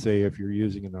play it, say if you're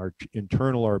using an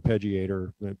internal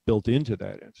arpeggiator built into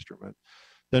that instrument,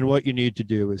 then what you need to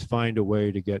do is find a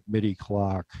way to get MIDI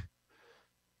clock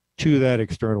to that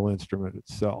external instrument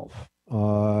itself.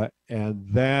 And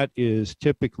that is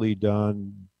typically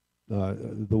done,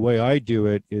 the way I do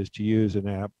it is to use an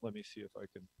app. Let me see if I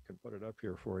can put it up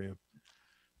here for you.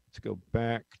 Let's go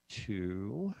back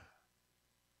to,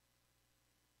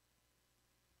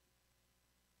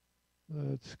 what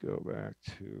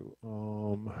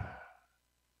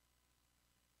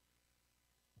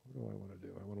do I want to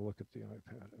do? I want to look at the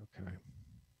iPad. Okay.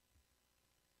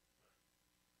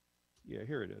 Yeah,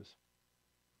 here it is.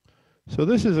 So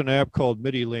this is an app called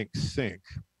MIDI Link Sync.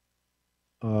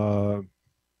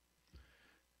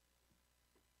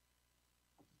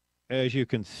 as you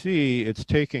can see, it's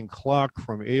taking clock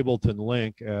from Ableton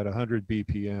Link at 100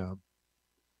 BPM.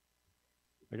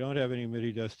 I don't have any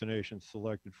MIDI destinations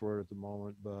selected for it at the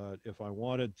moment, but if I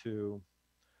wanted to,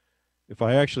 if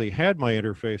I actually had my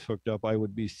interface hooked up, I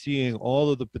would be seeing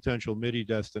all of the potential MIDI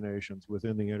destinations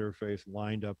within the interface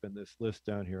lined up in this list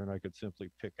down here, and I could simply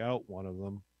pick out one of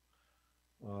them,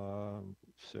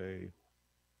 say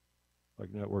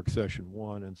like network session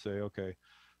 1, and say, okay,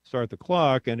 start the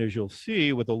clock. And as you'll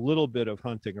see, with a little bit of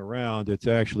hunting around, it's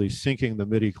actually syncing the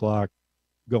MIDI clock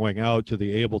going out to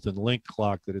the Ableton Link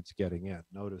clock that it's getting in.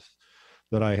 Notice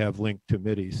that I have Link to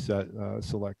MIDI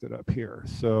selected up here.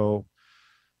 So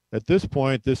at this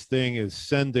point, this thing is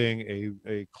sending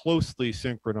a closely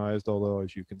synchronized, although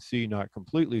as you can see, not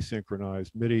completely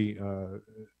synchronized MIDI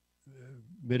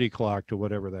clock to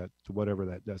whatever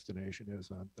that destination is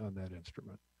on that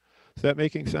instrument. Is that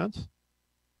making sense?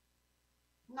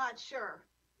 Not sure.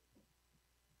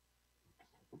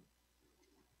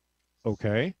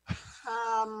 Okay.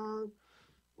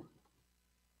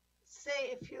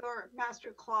 Say if your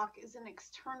master clock is an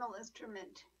external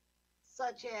instrument,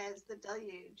 such as the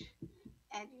deluge,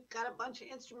 and you've got a bunch of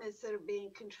instruments that are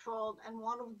being controlled, and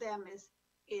one of them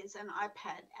is an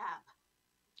iPad app.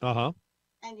 Uh-huh.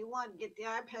 And you want to get the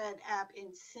iPad app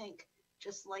in sync,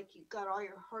 just like you got all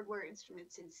your hardware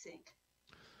instruments in sync.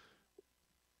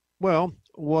 Well,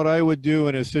 what I would do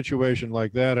in a situation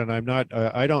like that, and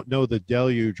I don't know the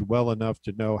deluge well enough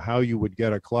to know how you would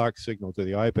get a clock signal to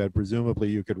the iPad. Presumably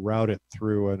you could route it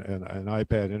through an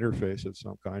iPad interface of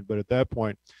some kind, but at that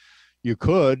point, you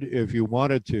could, if you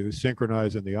wanted to,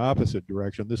 synchronize in the opposite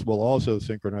direction. This will also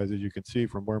synchronize, as you can see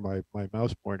from where my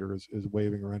mouse pointer is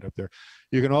waving around up there.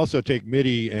 You can also take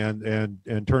MIDI and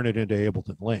turn it into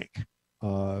Ableton Link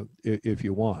if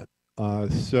you want.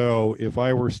 So if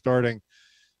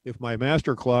my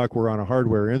master clock were on a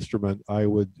hardware instrument, I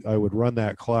would run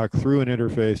that clock through an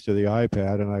interface to the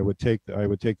iPad, and I would take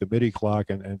the MIDI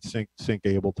clock and sync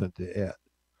Ableton to it.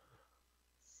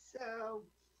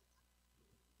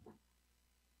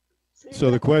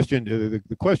 So the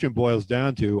question boils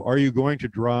down to: are you going to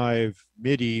drive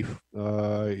MIDI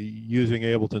using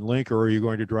Ableton Link, or are you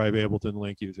going to drive Ableton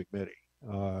Link using MIDI?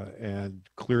 And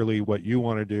clearly, what you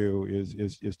want to do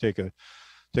is take a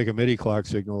MIDI clock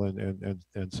signal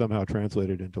and somehow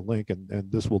translate it into Link,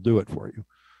 and this will do it for you.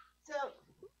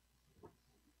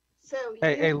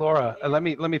 Hey Laura, let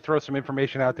me throw some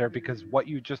information out there, because what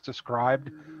you just described,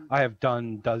 I have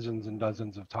done dozens and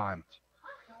dozens of times.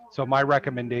 So my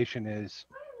recommendation is,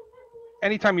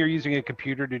 anytime you're using a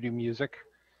computer to do music,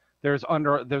 there's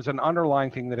an underlying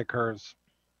thing that occurs.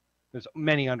 There's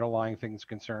many underlying things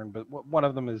concerned, but one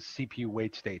of them is CPU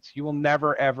wait states. You will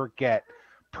never ever get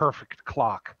perfect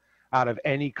clock out of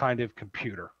any kind of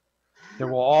computer. There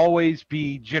will always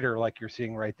be jitter, like you're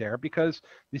seeing right there, because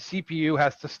the CPU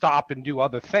has to stop and do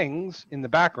other things in the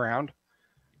background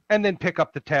and then pick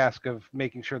up the task of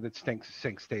making sure that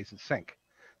sync stays in sync.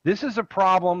 This is a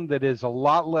problem that is a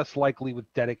lot less likely with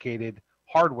dedicated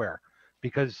hardware,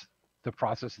 because the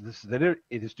process that it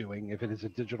is doing, if it is a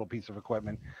digital piece of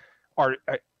equipment,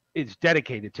 is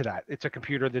dedicated to that. It's a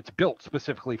computer that's built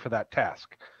specifically for that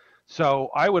task.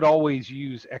 So I would always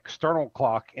use external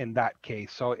clock in that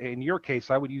case. So in your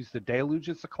case, I would use the deluge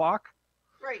as the clock.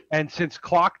 Right. And since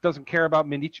clock doesn't care about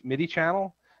MIDI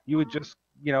channel, you would just,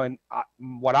 and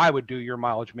what I would do, your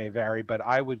mileage may vary, but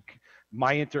I would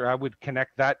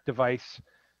connect that device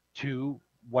to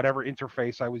whatever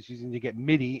interface I was using to get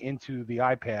MIDI into the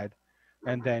iPad,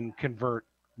 and then convert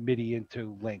MIDI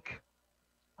into Link.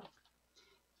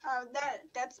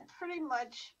 That's pretty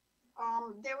much.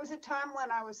 There was a time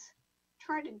when I was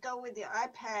trying to go with the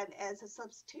iPad as a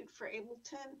substitute for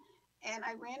Ableton, and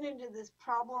I ran into this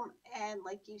problem. And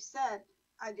like you said,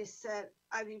 I just said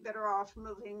I'd be better off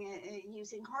moving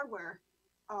using hardware.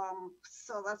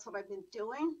 So that's what I've been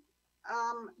doing.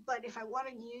 But if I want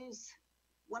to use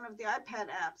one of the iPad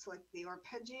apps, like the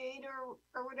Arpeggiator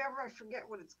or whatever, I forget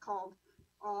what it's called.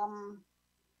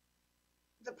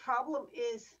 The problem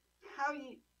is how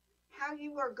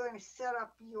you are going to set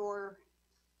up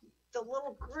the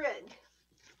little grid.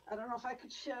 I don't know if I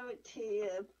could show it to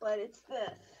you, but it's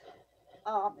this.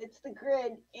 It's the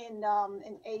grid in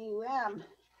AUM,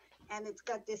 and it's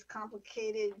got this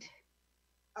complicated,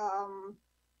 AUM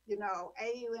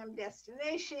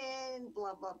destination,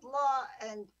 blah, blah, blah.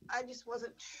 And I just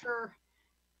wasn't sure.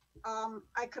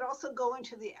 I could also go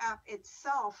into the app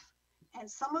itself, and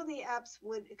some of the apps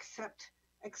would accept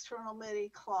external MIDI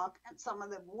clock and some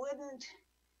of them wouldn't.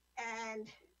 And,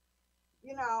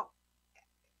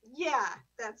 yeah,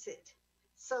 that's it.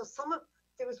 So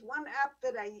there was one app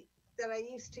that I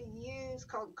used to use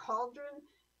called Cauldron,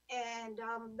 and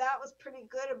that was pretty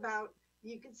good about,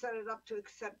 you could set it up to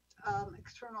accept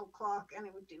external clock and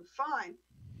it would do fine.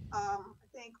 I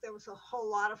think there was a whole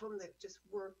lot of them that just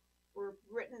were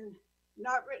written,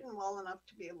 not written well enough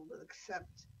to be able to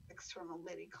accept external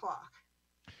MIDI clock.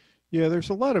 Yeah, there's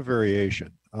a lot of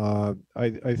variation.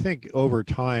 I think over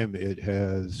time it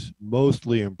has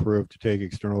mostly improved to take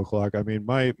external clock. I mean,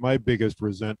 my biggest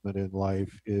resentment in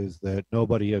life is that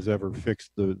nobody has ever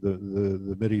fixed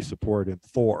the MIDI support in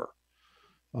Thor,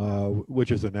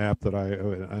 which is an app that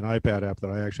an iPad app that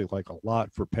I actually like a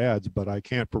lot for pads, but I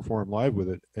can't perform live with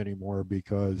it anymore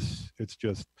because it's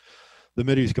just, the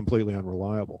MIDI is completely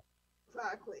unreliable.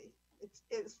 Exactly.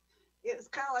 It's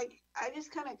kind of like, I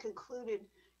just kind of concluded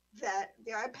that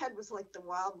the iPad was like the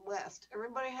Wild West.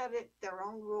 Everybody had their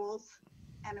own rules,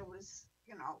 and it was,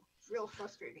 real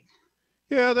frustrating.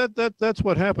 Yeah, that's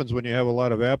what happens when you have a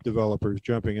lot of app developers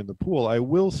jumping in the pool. I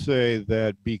will say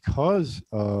that because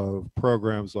of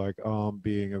programs like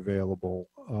being available,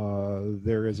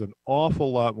 there is an awful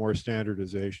lot more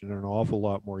standardization and an awful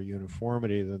lot more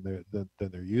uniformity than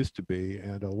there used to be,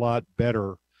 and a lot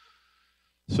better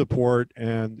support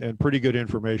and pretty good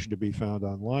information to be found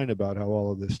online about how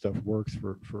all of this stuff works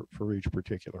for each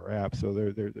particular app. So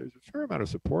there's a fair amount of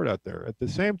support out there. At the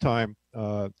same time,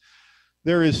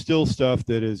 there is still stuff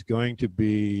that is going to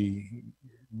be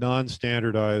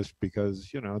non-standardized because,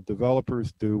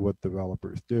 developers do what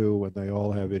developers do, and they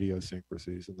all have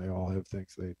idiosyncrasies, and they all have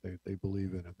things they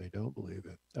believe in and they don't believe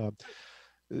in.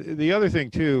 The other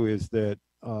thing too is that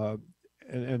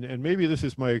and maybe this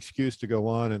is my excuse to go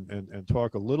on and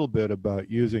talk a little bit about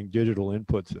using digital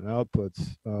inputs and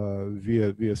outputs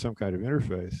via some kind of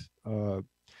interface.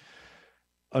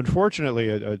 Unfortunately,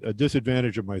 a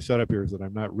disadvantage of my setup here is that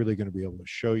I'm not really going to be able to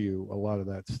show you a lot of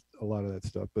that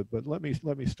stuff. But let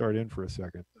me start in for a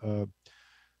second.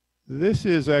 This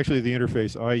is actually the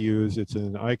interface I use. It's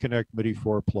an iConnect MIDI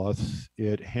 4 Plus.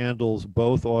 It handles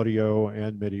both audio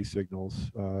and MIDI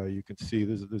signals. You can see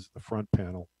this is the front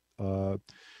panel.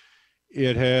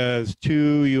 It has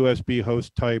two USB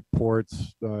host type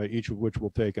ports, each of which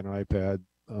will take an iPad.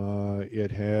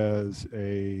 It has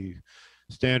a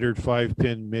standard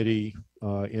 5-pin MIDI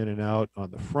in and out on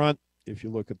the front. If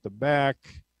you look at the back,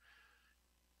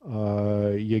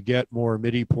 you get more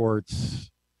MIDI ports.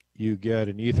 You get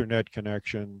an Ethernet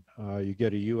connection. You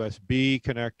get a USB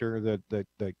connector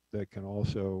that can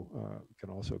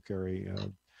also carry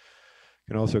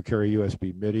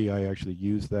USB MIDI. I actually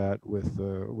use that with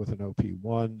an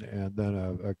OP1, and then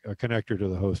a connector to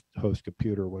the host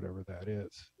computer, whatever that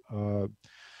is.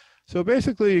 So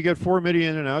basically, you get 4 MIDI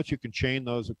in and outs. You can chain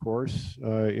those, of course,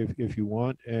 if you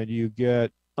want, and you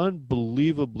get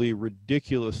unbelievably,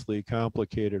 ridiculously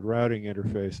complicated routing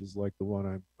interfaces like the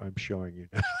one I'm showing you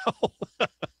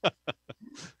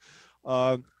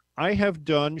now. I have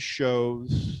done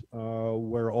shows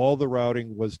where all the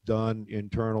routing was done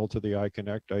internal to the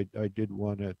iConnect. I did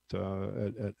one at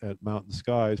Mountain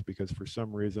Skies because for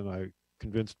some reason I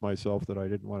convinced myself that I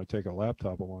didn't want to take a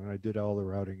laptop along. I did all the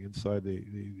routing inside the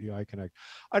iConnect.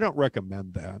 I don't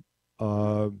recommend that.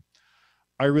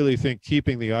 I really think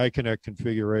keeping the iConnect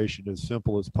configuration as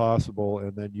simple as possible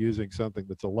and then using something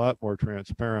that's a lot more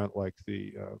transparent like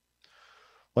the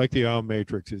OM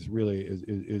matrix is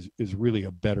really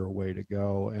a better way to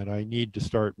go. And I need to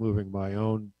start moving my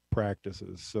own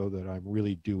practices so that I'm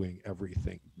really doing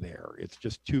everything there. It's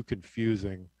just too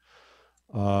confusing.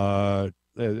 As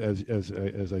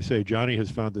I say, Johnny has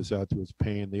found this out to his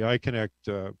pain. The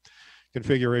iConnect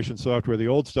configuration software, the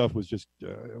old stuff was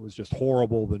just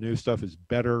horrible. The new stuff is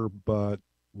better, but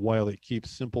while it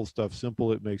keeps simple stuff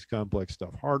simple, it makes complex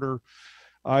stuff harder.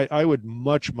 I would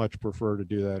much prefer to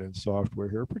do that in software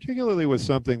here, particularly with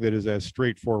something that is as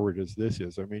straightforward as this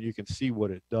is. I mean, you can see what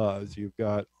it does. You've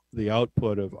got the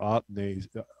output of Otney's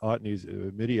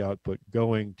MIDI output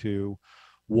going to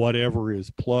whatever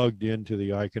is plugged into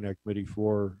the iConnect MIDI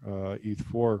 4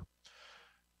 ETH4,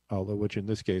 which in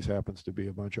this case happens to be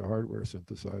a bunch of hardware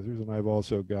synthesizers. And I've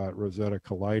also got Rosetta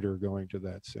Collider going to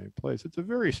that same place. It's a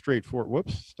very straightforward,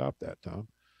 whoops, stop that, Tom.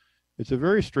 It's a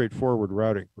very straightforward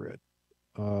routing grid.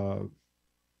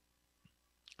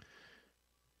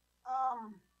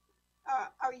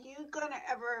 Are you gonna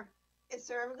ever, is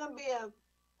there ever gonna be a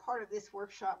part of this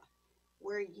workshop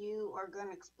where you are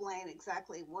gonna explain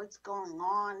exactly what's going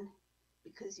on?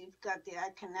 Because you've got the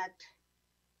iConnect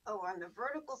over on the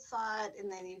vertical side,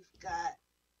 and then you've got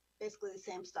basically the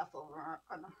same stuff over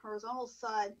on the horizontal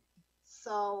side.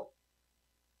 So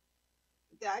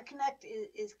the iConnect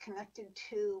is connected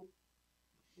to,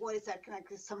 what is that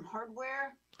connected to? Some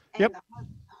hardware, and yep. The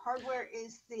hardware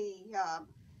is the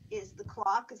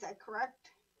clock. Is that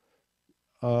correct?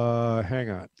 Hang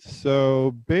on.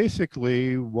 So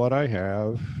basically what I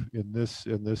have in this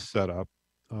setup,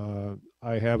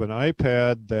 I have an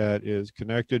iPad that is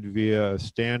connected via a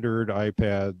standard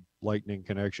iPad lightning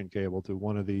connection cable to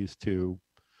one of these two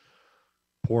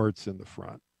ports in the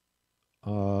front.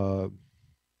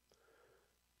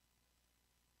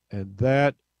 And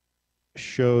that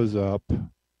shows up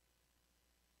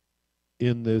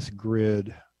in this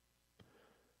grid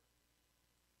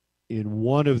in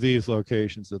one of these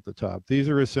locations at the top. These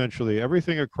are essentially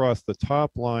everything across the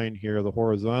top line here, the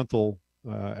horizontal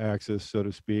axis, so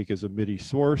to speak, is a MIDI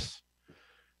source.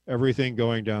 Everything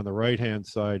going down the right-hand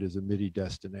side is a MIDI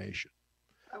destination.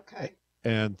 Okay.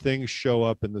 And things show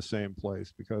up in the same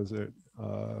place because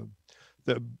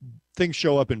the things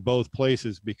show up in both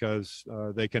places because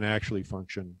they can actually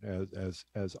function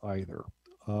as either.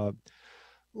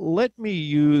 Let me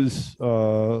use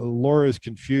Laura's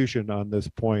confusion on this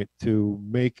point to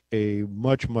make a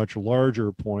much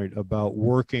larger point about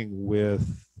working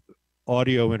with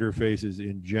audio interfaces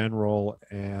in general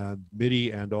and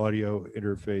MIDI and audio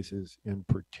interfaces in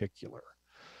particular.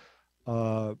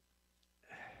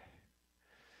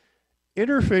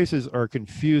 Interfaces are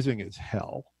confusing as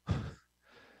hell.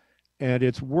 And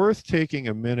it's worth taking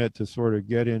a minute to sort of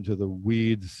get into the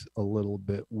weeds a little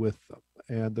bit with them.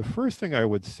 And the first thing I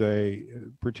would say,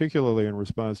 particularly in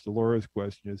response to Laura's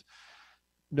question, is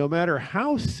no matter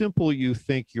how simple you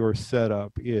think your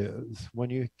setup is,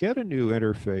 when you get a new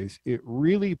interface, it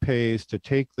really pays to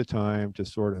take the time to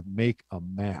sort of make a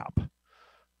map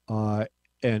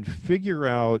and figure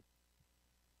out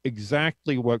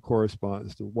exactly what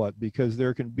corresponds to what, because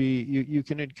there can be, you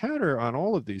can encounter on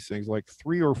all of these things like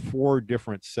 3 or 4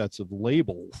 different sets of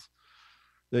labels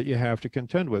that you have to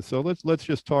contend with. So let's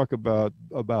just talk about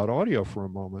audio for a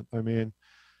moment. I mean,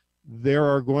 there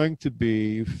are going to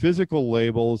be physical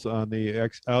labels on the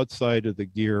outside of the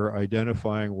gear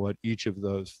identifying what each of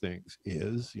those things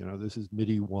is. You know, this is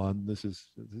MIDI 1, this is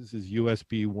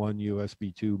USB 1,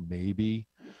 USB 2, maybe.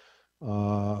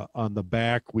 On the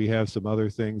back, we have some other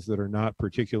things that are not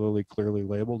particularly clearly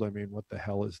labeled. I mean, what the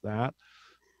hell is that?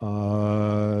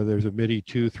 There's a MIDI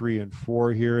 2, 3, and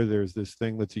 4 here. There's this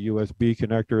thing that's a USB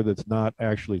connector that's not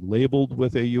actually labeled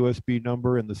with a USB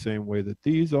number in the same way that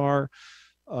these are,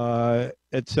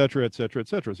 et cetera, et cetera, et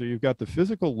cetera. So you've got the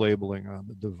physical labeling on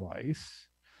the device.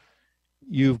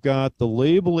 You've got the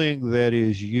labeling that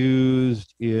is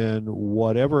used in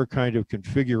whatever kind of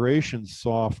configuration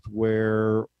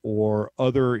software or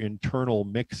other internal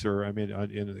mixer. I mean,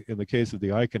 in the case of the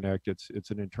iConnect, it's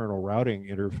an internal routing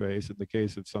interface. In the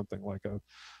case of something like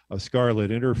a Scarlett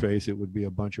interface, it would be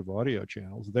a bunch of audio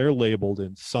channels. They're labeled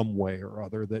in some way or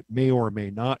other that may or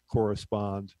may not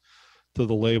correspond to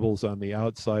the labels on the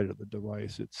outside of the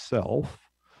device itself.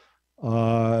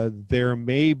 There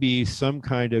may be some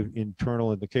kind of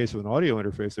internal, in the case of an audio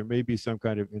interface, there may be some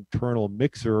kind of internal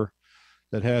mixer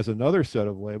that has another set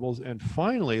of labels. And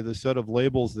finally, the set of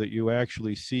labels that you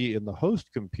actually see in the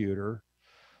host computer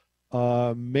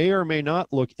may or may not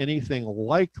look anything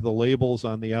like the labels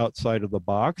on the outside of the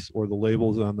box or the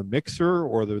labels on the mixer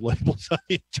or the labels on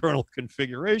the internal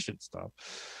configuration stuff.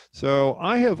 So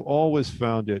I have always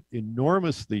found it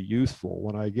enormously useful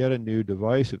when I get a new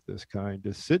device of this kind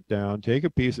to sit down, take a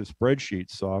piece of spreadsheet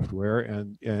software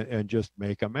and just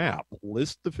make a map,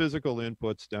 list the physical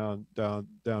inputs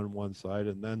down one side,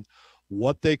 and then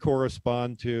what they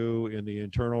correspond to in the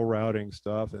internal routing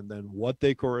stuff, and then what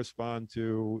they correspond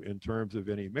to in terms of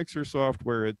any mixer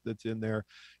software that's in there,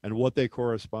 and what they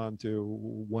correspond to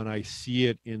when I see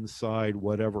it inside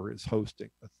whatever is hosting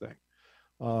the thing.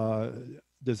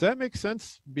 Does that make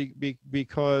sense?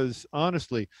 Because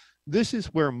honestly, this is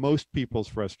where most people's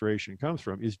frustration comes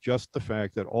from, is just the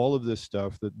fact that all of this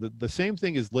stuff, the same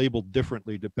thing is labeled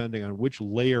differently depending on which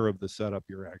layer of the setup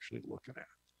you're actually looking at.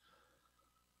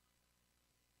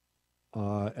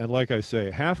 And like I say,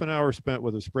 half an hour spent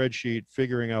with a spreadsheet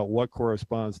figuring out what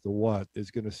corresponds to what is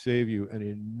going to save you an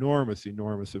enormous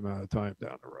amount of time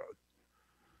down the road.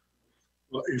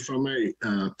 Well, if I may,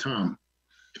 Tom,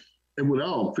 it would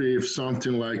help if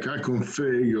something like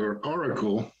iConfig or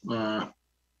Oracle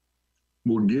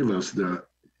will give us that,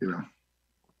 you know.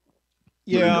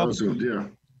 Yeah. Yeah.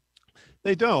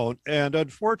 They don't, and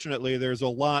unfortunately, there's a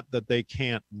lot that they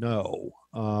can't know.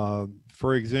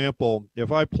 For example,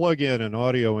 if I plug in an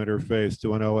audio interface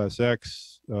to an OS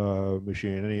X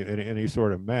machine, any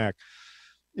sort of Mac,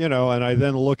 you know, and I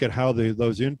then look at how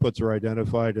those inputs are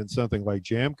identified in something like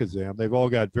JamKazam, they've all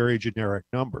got very generic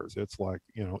numbers. It's like,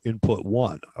 you know, input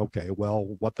 1. Okay,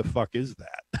 well, what the fuck is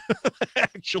that?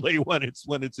 Actually, when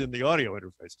it's in the audio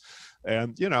interface,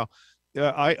 and you know.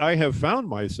 I have found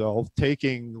myself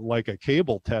taking like a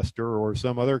cable tester or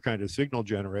some other kind of signal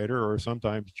generator, or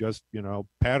sometimes just, you know,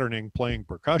 patterning, playing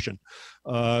percussion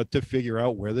to figure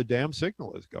out where the damn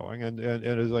signal is going. And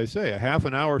as I say, a half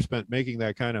an hour spent making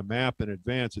that kind of map in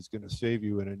advance is going to save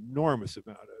you an enormous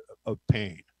amount of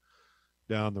pain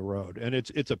down the road. And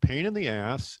it's a pain in the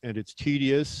ass, and it's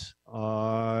tedious,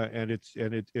 and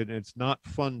it's not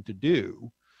fun to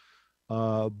do.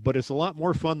 But it's a lot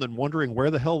more fun than wondering where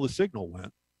the hell the signal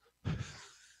went.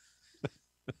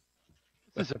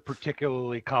 This is a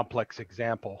particularly complex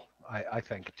example, I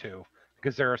think, too,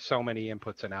 because there are so many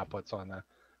inputs and outputs on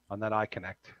that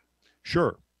iConnect.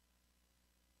 Sure.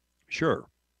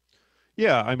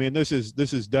 Yeah, I mean, this is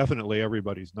definitely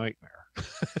everybody's nightmare.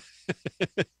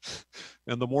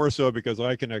 And the more so because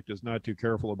iConnect is not too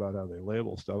careful about how they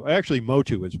label stuff. Actually,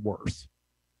 Motu is worse.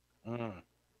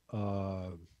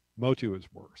 Motu is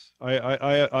worse.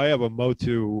 I have a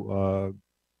Motu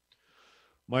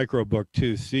Microbook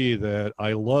 2C that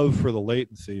I love for the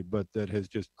latency, but that has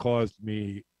just caused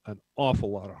me an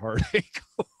awful lot of heartache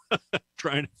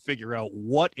trying to figure out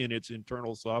what in its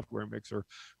internal software mixer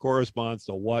corresponds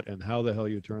to what, and how the hell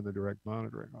you turn the direct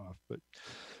monitoring off.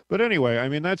 But anyway, I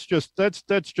mean, that's just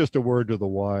a word to the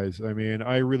wise. I mean,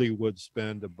 I really would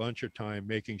spend a bunch of time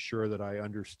making sure that I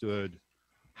understood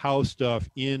how stuff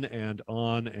in and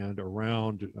on and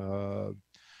around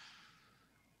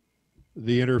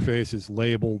the interface is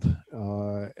labeled,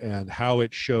 and how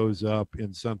it shows up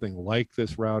in something like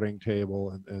this routing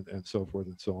table, and so forth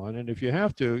and so on. And if you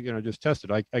have to, you know, just test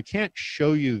it. I can't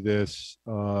show you this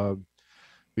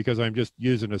because I'm just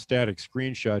using a static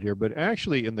screenshot here, but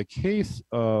actually in the case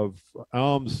of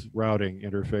ALM's routing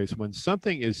interface, when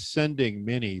something is sending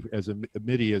MIDI as a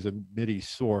MIDI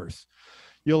source,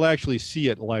 you'll actually see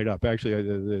it light up. Actually,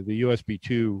 the USB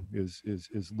 2 is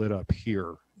lit up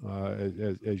here,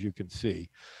 as you can see,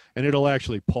 and it'll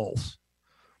actually pulse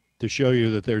to show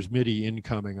you that there's MIDI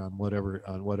incoming on whatever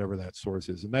that source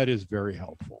is, and that is very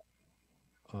helpful.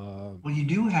 Well, you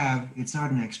do have, it's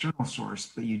not an external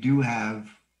source, but you do have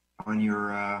on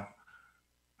your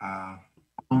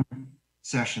home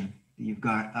session that you've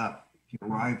got up, your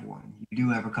live one, you do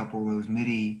have a couple of those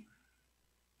MIDI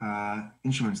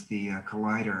instruments, the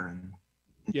collider, and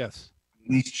yes,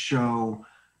 at least show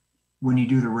when you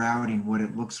do the routing what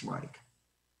it looks like.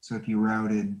 So if you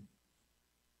routed,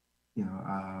 you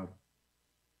know,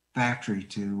 factory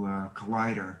to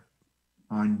collider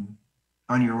on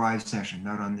your live session,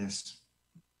 not on this.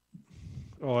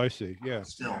 Oh, I see. Yeah.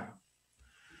 Still.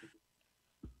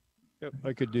 Yep,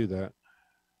 I could do that.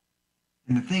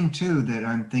 And the thing too that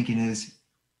I'm thinking is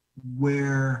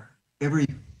where every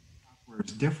software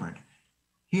is different.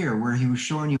 Here, where he was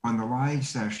showing you on the live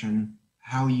session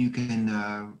how you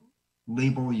can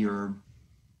label your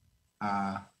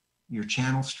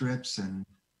channel strips, and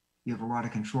you have a lot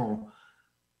of control.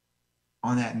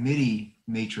 On that MIDI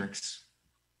matrix,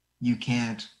 you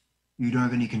don't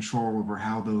have any control over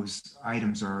how those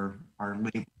items are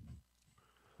labeled.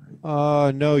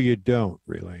 No, you don't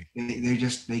really.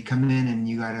 They come in, and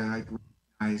you gotta like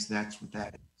recognize that's what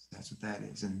that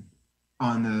is. And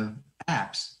on the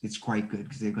apps, it's quite good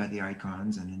because they've got the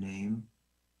icons and a name.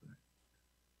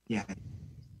 Yeah, it's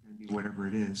gonna be whatever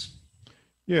it is.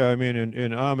 Yeah, I mean,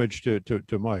 in homage to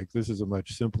Mike, this is a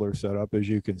much simpler setup. As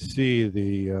you can see,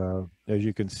 the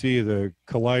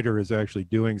collider is actually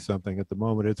doing something at the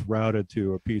moment. It's routed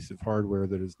to a piece of hardware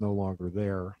that is no longer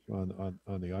there on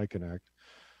the iConnect.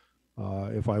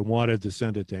 If I wanted to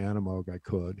send it to Animoog, I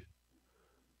could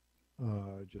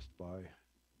just by,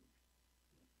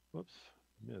 whoops,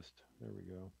 missed. There we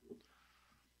go.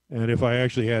 And if I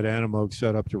actually had Animoog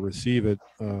set up to receive it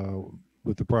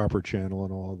with the proper channel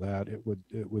and all of that, it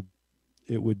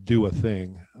would do a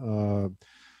thing. You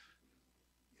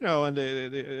know, and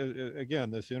again,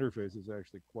 this interface is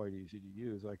actually quite easy to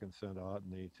use. I can send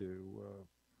Otney to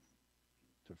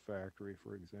factory,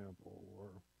 for example,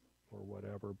 or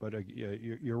whatever. But yeah,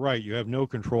 you're right. You have no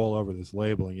control over this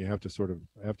labeling. You have to sort of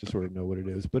know what it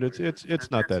is. But it's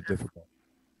not that difficult.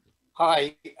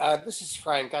 Hi, this is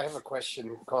Frank. I have a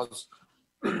question because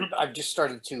I've just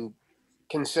started to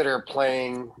consider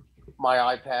playing my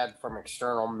iPad from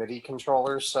external MIDI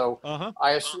controllers. So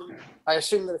I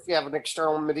assume that if you have an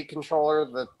external MIDI controller,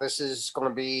 that this is going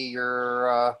to be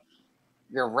your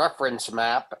reference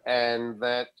map, and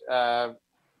that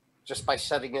just by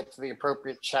setting it to the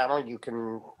appropriate channel, you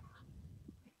can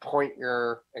point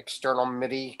your external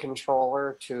MIDI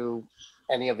controller to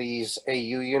any of these AU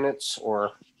units,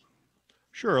 or?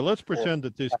 Sure. Let's pretend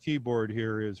that this keyboard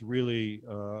here is really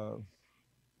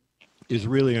is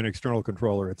really an external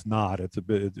controller. It's not. It's a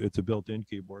built-in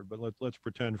keyboard. But let's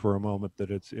pretend for a moment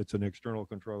that it's an external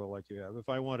controller like you have. If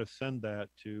I want to send that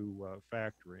to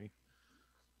factory,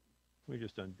 let me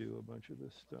just undo a bunch of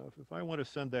this stuff. If I want to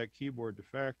send that keyboard to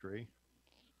factory,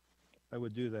 I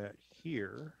would do that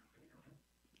here.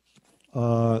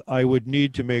 I would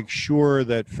need to make sure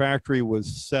that factory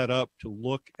was set up to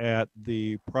look at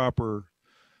the proper,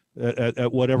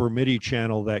 at whatever MIDI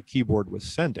channel that keyboard was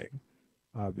sending,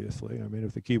 obviously. I mean,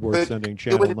 if the keyboard's sending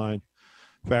channel 9,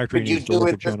 factory needs to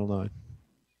look at channel 9.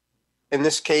 In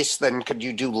this case, then, could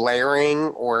you do layering,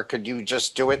 or could you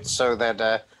just do it so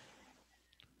that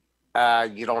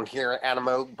you don't hear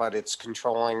analog, but it's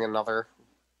controlling another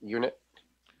unit?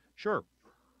 Sure.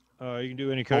 You can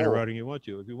do any kind of routing you want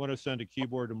to. If you want to send a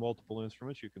keyboard to multiple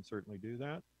instruments, you can certainly do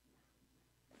that.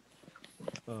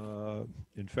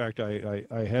 In fact,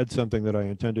 I had something that I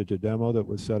intended to demo that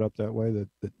was set up that way,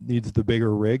 that needs the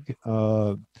bigger rig.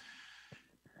 And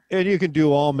you can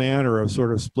do all manner of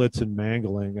sort of splits and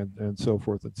mangling and so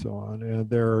forth and so on. And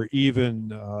there are even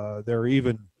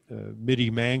MIDI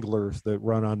manglers that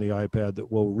run on the iPad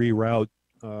that will reroute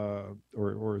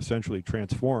or essentially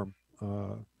transform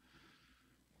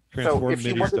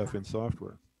MIDI stuff in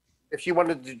software. If you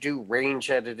wanted to do range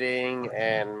editing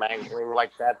and mangling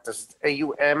like that, does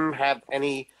AUM have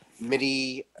any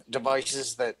MIDI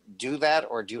devices that do that,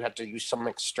 or do you have to use some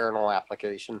external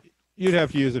application? You'd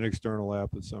have to use an external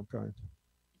app of some kind.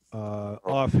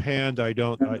 Offhand, I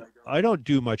don't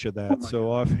do much of that.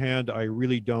 So offhand, I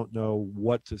really don't know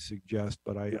what to suggest,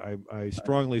 but I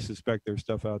strongly suspect there's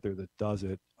stuff out there that does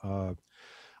it.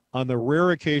 On the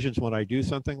rare occasions when I do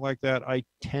something like that, I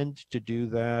tend to do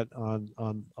that on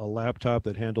a laptop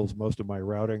that handles most of my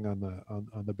routing on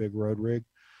the big road rig.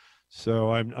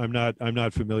 So I'm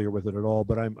not familiar with it at all,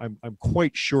 but I'm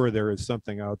quite sure there is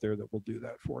something out there that will do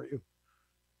that for you.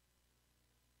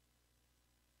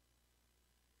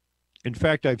 In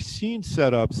fact, I've seen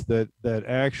setups that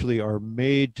actually are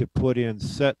made to put in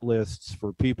set lists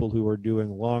for people who are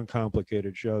doing long,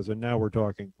 complicated shows. And now we're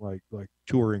talking like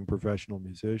touring professional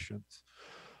musicians,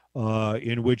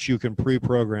 in which you can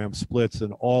pre-program splits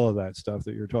and all of that stuff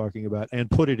that you're talking about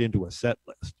and put it into a set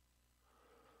list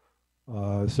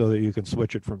so that you can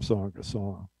switch it from song to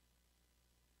song.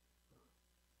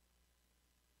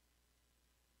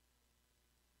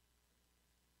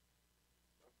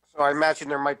 So I imagine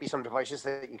there might be some devices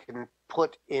that you can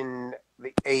put in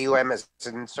the AUM as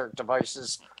insert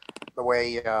devices, the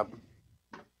way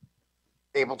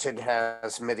Ableton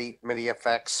has MIDI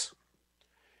effects.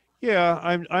 Yeah,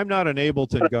 I'm not an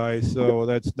Ableton guy, so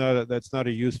that's not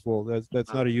a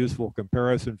useful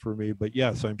comparison for me. But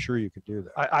yes, I'm sure you could do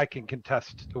that. I can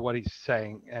contest to what he's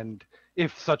saying, and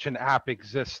if such an app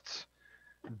exists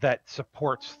that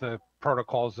supports the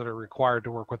protocols that are required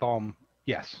to work with ALM,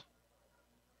 yes.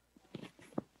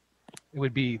 It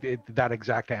would be that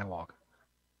exact analog.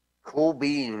 Cool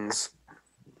beans.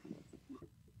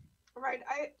 Right.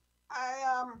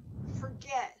 I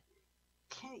forget.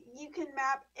 You can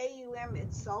map AUM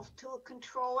itself to a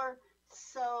controller.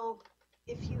 So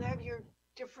if you have your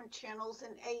different channels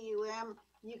in AUM,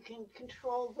 you can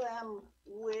control them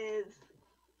with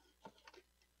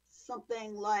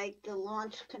something like the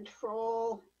launch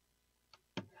control.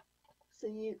 So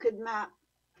you could map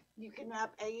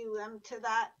AUM to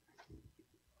that.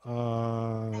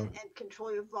 And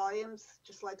control your volumes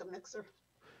just like a mixer.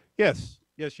 Yes,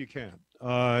 you can.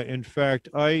 In fact,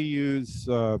 I use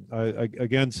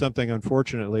again something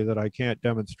unfortunately that I can't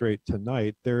demonstrate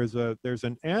tonight. There's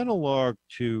an analog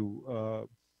to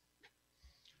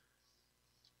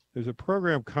there's a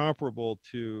program comparable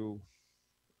to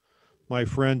my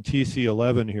friend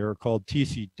TC11 here called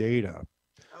TC Data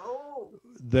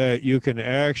that you can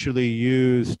actually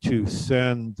use to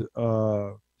send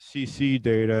CC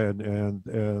data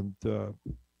and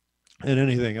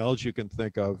anything else you can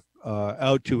think of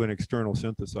out to an external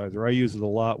synthesizer. I use it a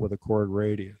lot with a chord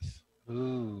radius.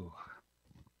 Ooh.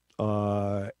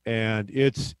 And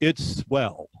it's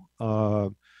swell.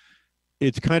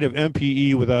 It's kind of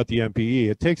MPE without the MPE.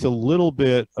 It takes a little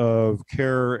bit of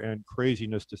care and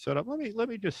craziness to set up. Let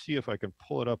me just see if I can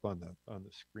pull it up on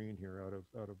the screen here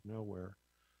out of nowhere.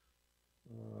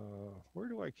 Where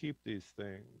do I keep these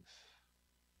things?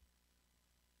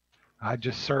 I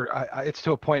just search. It's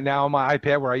to a point now on my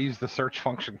iPad where I use the search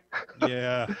function.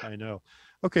 Yeah, I know.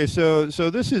 Okay, so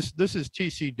this is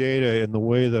TC data in the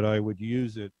way that I would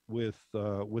use it with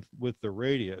the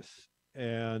radius,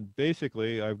 and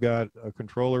basically I've got a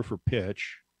controller for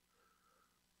pitch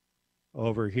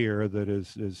over here that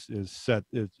is set.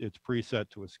 It's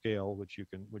preset to a scale, which you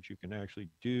can actually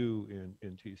do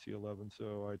in TC11.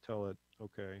 So I tell it,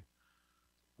 okay,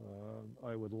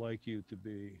 I would like you to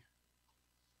be.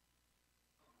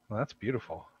 Well, that's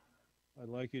beautiful. I'd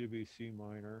like you to be C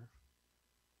minor.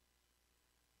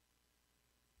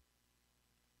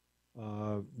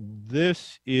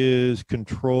 This is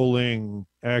controlling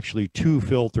actually two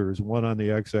filters, one on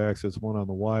the x-axis, one on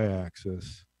the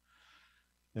y-axis.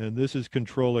 And this is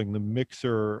controlling the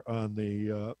mixer on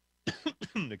the,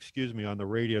 excuse me, on the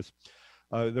radius.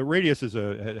 The radius is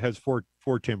has four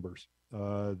timbres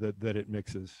that it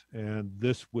mixes, and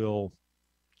this will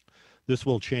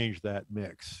change that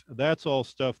mix. That's all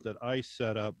stuff that I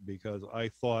set up because I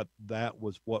thought that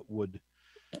was what would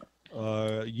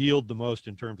yield the most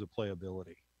in terms of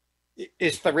playability.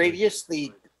 Is the radius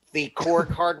the core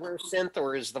hardware synth,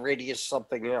 or is the radius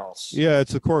something else? Yeah,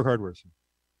 it's the core hardware synth.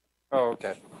 Oh,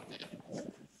 okay.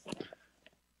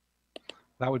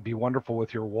 That would be wonderful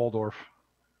with your Waldorf,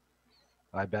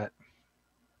 I bet.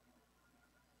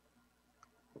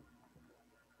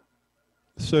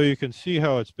 So you can see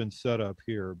how it's been set up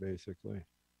here, basically.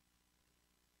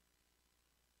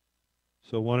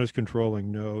 So one is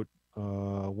controlling note,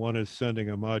 one is sending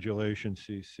a modulation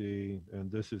CC,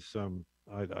 and this is some.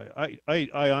 I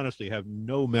honestly have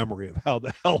no memory of how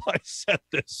the hell I set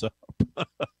this up.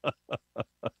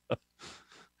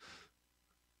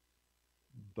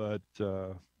 But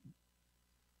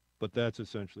that's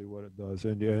essentially what it does,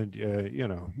 and you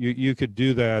know, you could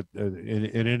do that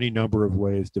in any number of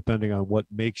ways depending on what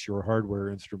makes your hardware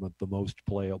instrument the most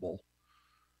playable.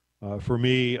 For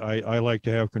me, I like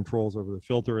to have controls over the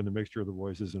filter and the mixture of the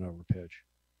voices and over pitch.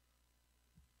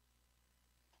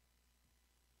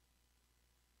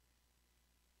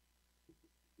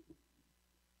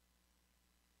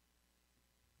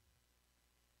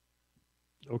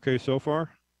 Okay, so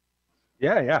far?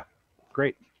 Yeah,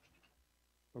 great.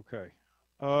 Okay.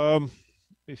 Let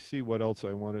me see what else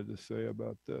I wanted to say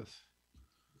about this.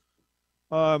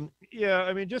 Yeah,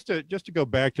 I mean, just to go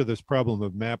back to this problem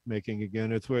of map making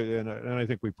again, it's and I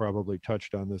think we probably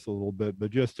touched on this a little bit,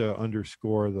 but just to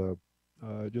underscore the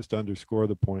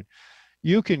point,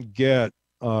 you can get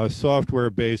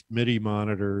software-based MIDI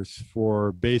monitors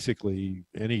for basically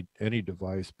any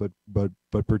device, but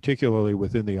particularly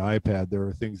within the iPad, there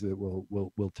are things that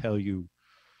will tell you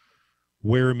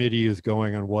where MIDI is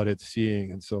going and what it's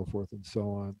seeing and so forth and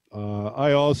so on.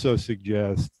 I also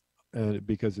suggest,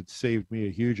 because it saved me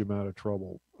a huge amount of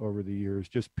trouble over the years,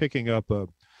 just picking up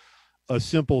a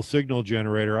simple signal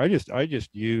generator. I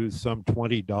just use some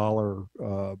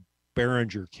 $20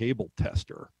 Behringer cable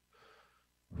tester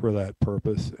for that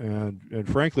purpose. And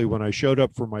frankly, when I showed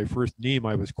up for my first NEM,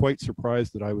 I was quite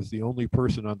surprised that I was the only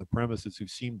person on the premises who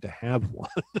seemed to have one.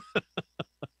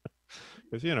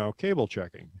 Because, you know, cable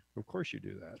checking, of course you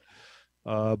do that.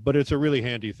 But it's a really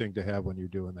handy thing to have when you're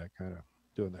doing that kind of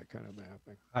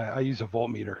mapping. I use a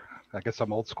voltmeter. I guess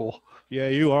I'm old school. Yeah,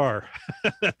 you are.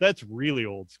 That's really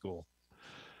old school.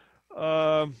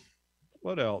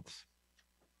 What else?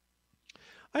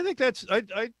 I think that's I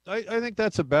think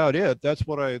that's about it. That's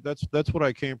what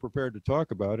I came prepared to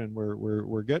talk about, and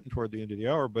we're getting toward the end of the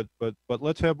hour. But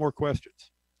let's have more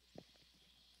questions.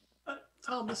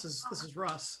 Tom, this is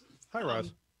Russ. Hi,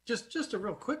 Russ. Just a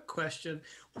real quick question.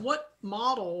 What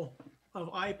model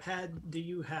of iPad do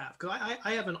you have? Because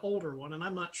I have an older one, and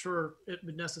I'm not sure it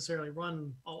would necessarily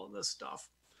run all of this stuff.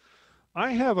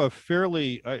 I have a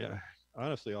fairly.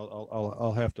 Honestly,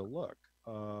 I'll have to look.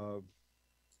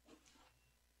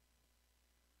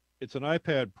 It's an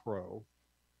iPad Pro.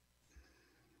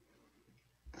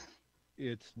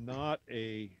 It's not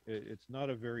a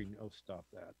very. Oh, stop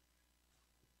that.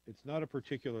 It's not a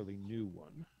particularly new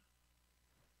one.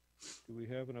 Do we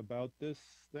have an about this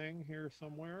thing here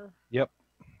somewhere? Yep.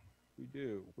 We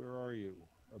do. Where are you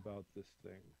about this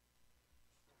thing?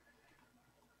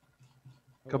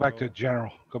 Go back to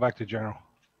general. Go back to general.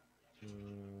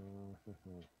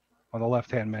 On the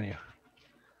left-hand menu.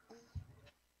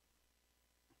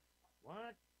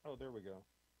 What? Oh, there we go.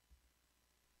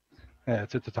 Yeah,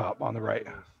 it's at the top on the right.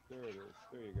 There it is.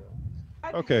 There you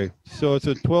go. Okay, so it's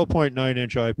a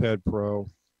 12.9-inch iPad Pro.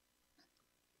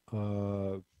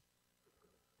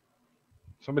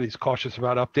 Somebody's cautious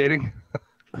about updating.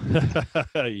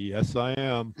 Yes, I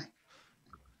am.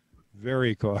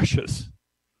 Very cautious.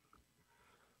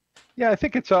 Yeah, I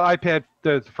think it's an iPad,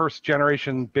 the first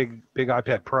generation big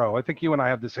iPad Pro. I think you and I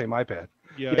have the same iPad.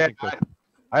 Yeah,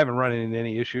 I haven't run into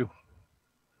any issue.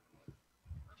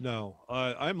 No,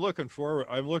 I'm looking forward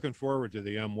to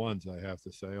the M1s, I have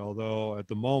to say. Although at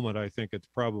the moment, I think it's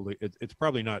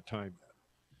probably not time yet.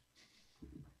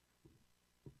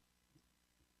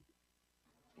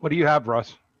 What do you have,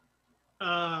 Russ?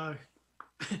 Well,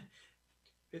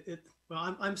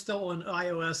 Well, I'm still on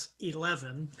iOS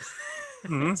 11,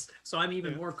 so I'm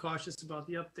even more cautious about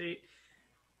the update.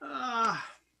 I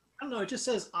don't know. It just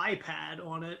says iPad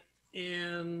on it,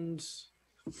 and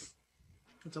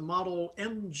it's a model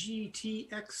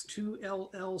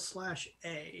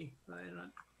MGTX2LL/A.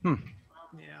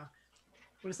 Yeah,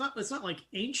 but it's not like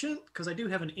ancient, because I do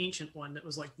have an ancient one that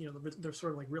was like, you know, they're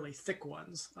sort of like really thick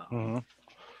ones.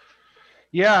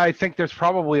 Yeah, I think there's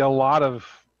probably a lot of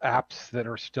apps that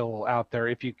are still out there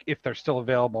if they're still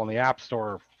available in the App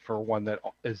Store for one that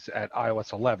is at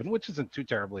iOS 11, which isn't too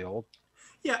terribly old.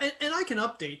 Yeah, and I can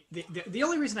update. The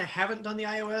only reason I haven't done the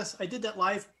iOS, I did that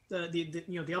live. The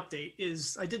update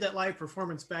is I did that live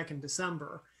performance back in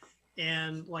December,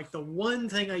 and like the one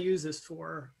thing I use this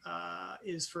for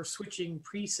is for switching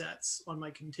presets on my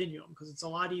Continuum, because it's a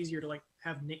lot easier to like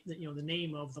have the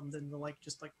name of them than to like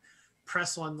just like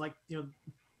press on like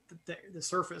the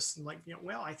surface and like,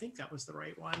 well, I think that was the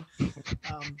right one.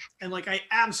 And like I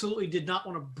absolutely did not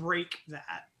want to break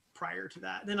that prior to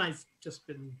that. Then I've just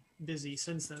been busy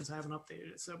since then, so I haven't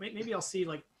updated it. So maybe I'll see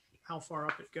like how far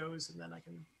up it goes, and then I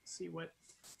can see what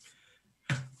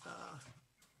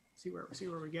see where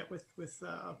we get with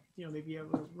maybe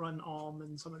able to run ALM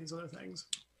and some of these other things.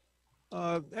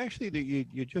 Actually,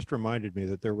 you just reminded me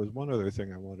that there was one other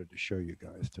thing I wanted to show you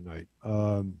guys tonight.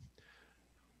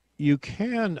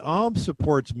 ALM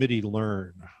supports MIDI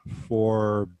learn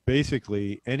for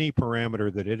basically any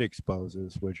parameter that it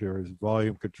exposes, which is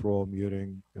volume control,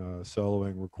 muting,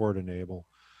 soloing, record enable,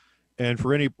 and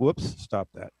for any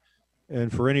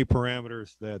and for any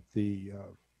parameters that the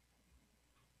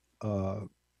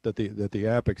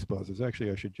app exposes.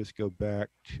 Actually, I should just go back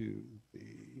to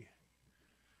the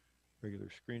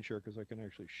regular screen share, because I can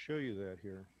actually show you that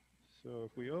here. So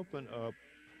if we open up,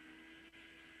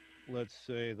 let's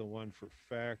say the one for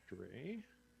factory.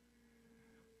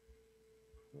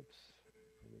 Oops,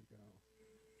 there we go.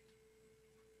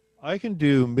 I can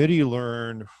do MIDI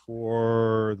learn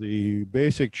for the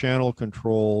basic channel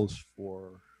controls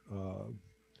for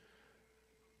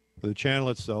the channel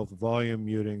itself, volume,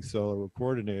 muting, solo,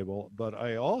 record enable, but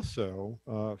I also,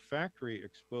 factory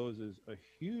exposes a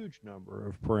huge number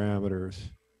of parameters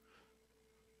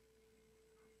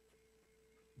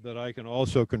that I can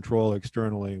also control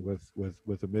externally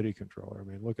with a MIDI controller. I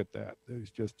mean, look at that. There's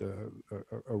just a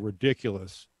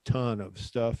ridiculous ton of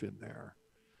stuff in there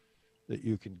that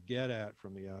you can get at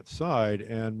from the outside.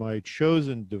 And my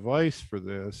chosen device for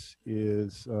this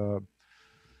is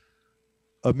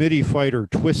a MIDI Fighter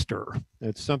Twister.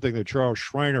 It's something that Charles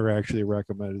Schreiner actually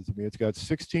recommended to me. It's got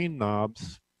 16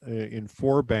 knobs in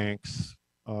 4 banks.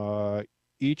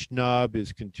 Each knob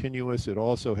is continuous. It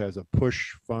also has a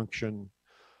push function.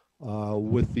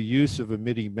 With the use of a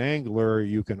MIDI mangler,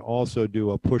 you can also do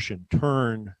a push and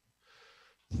turn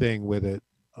thing with it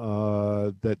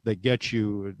that gets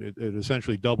you, it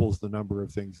essentially doubles the number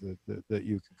of things that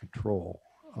you can control.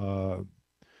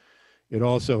 It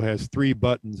also has 3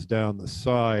 buttons down the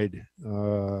side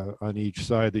on each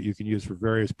side that you can use for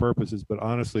various purposes, but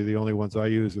honestly, the only ones I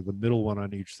use are the middle one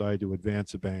on each side to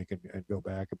advance a bank and go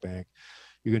back a bank.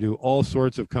 You can do all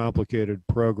sorts of complicated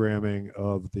programming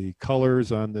of the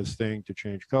colors on this thing to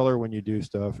change color when you do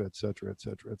stuff, et cetera, et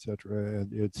cetera, et cetera.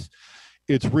 And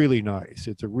it's really nice.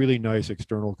 It's a really nice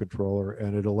external controller,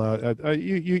 and it allows,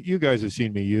 you guys have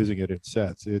seen me using it in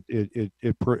sets. It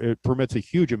permits a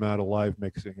huge amount of live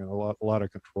mixing and a lot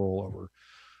of control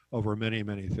over many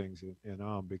things in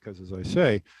ALM, because as I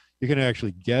say, you can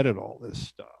actually get at all this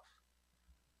stuff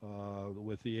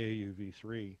with the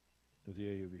AUV3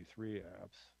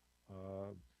 apps.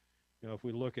 If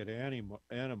we look at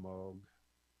Animoog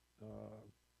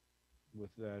with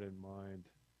that in mind,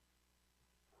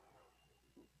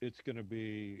 it's going to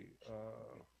be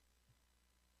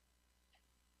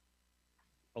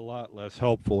a lot less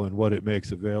helpful in what it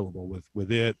makes available.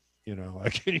 With it, I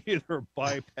can either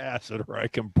bypass it or I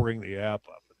can bring the app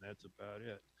up, and that's about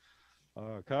it.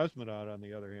 Cosmonaut, on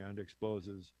the other hand,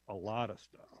 exposes a lot of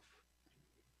stuff.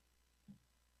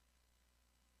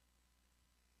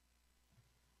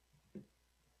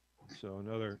 So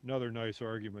another nice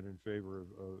argument in favor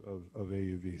of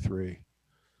AUV3.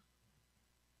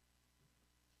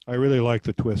 I really like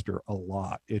the Twister a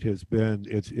lot.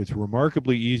 It's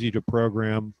remarkably easy to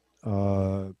program,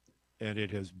 and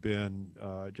it has been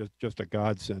just a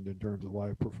godsend in terms of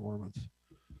live performance.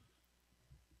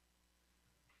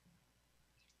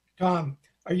 Tom,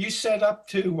 are you set up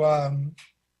to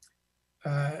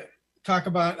talk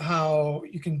about how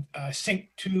you can sync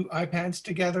 2 iPads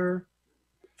together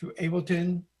through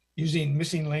Ableton using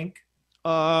Missing Link?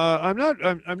 I'm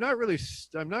not really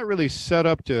set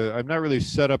up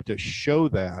to show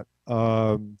that.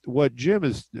 What Jim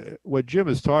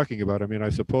is talking about. I mean, I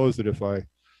suppose that if I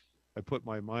put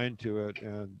my mind to it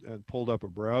and pulled up a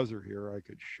browser here, I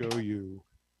could show you.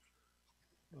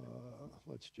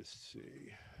 Let's just see.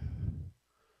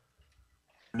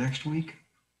 Next week?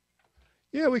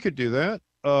 Yeah, we could do that.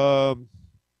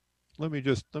 Let me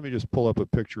just pull up a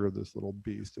picture of this little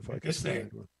beast if I can This thing.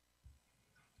 find one.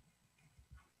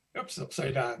 Oops,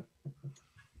 upside down.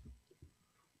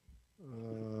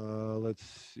 Let's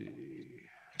see.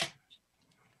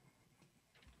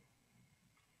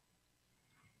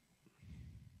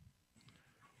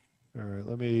 All right,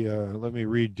 let me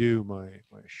redo my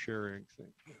sharing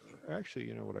thing. Actually,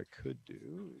 you know what I could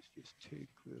do is just take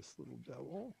this little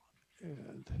devil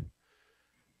and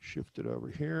shift it over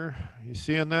here. You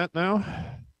seeing that now?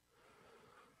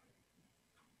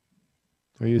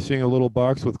 Are you seeing a little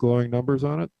box with glowing numbers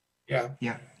on it? Yeah.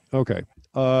 Yeah. Okay.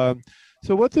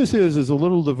 So what this is a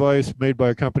little device made by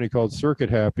a company called Circuit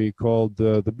Happy called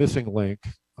the Missing Link.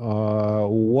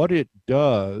 What it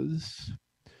does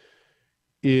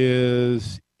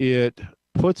is it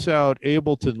puts out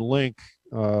Ableton Link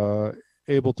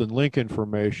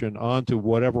information onto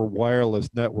whatever wireless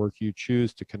network you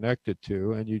choose to connect it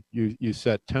to, and you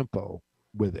set tempo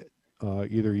with it,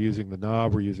 either using the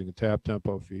knob or using a tap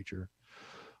tempo feature.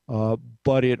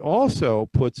 But it also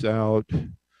puts out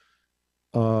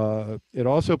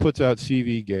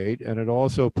CV gate, and it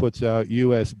also puts out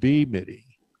USB MIDI,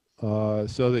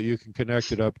 so that you can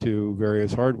connect it up to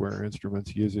various hardware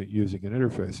instruments using an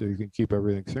interface, so you can keep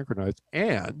everything synchronized.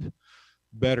 And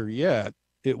better yet,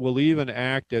 it will even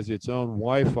act as its own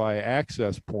Wi-Fi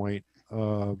access point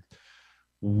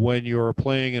when you're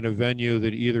playing in a venue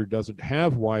that either doesn't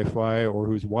have Wi-Fi or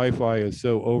whose Wi-Fi is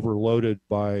so overloaded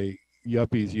by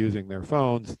yuppies using their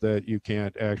phones that you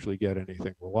can't actually get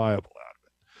anything reliable out of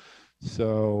it.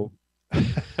 So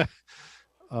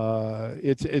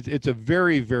it's a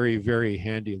very, very, very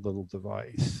handy little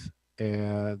device,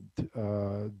 and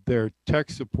their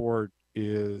tech support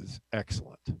is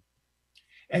excellent.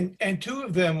 And two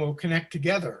of them will connect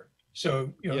together.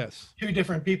 So, you know, yes, two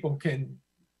different people can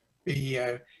be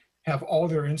have all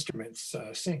their instruments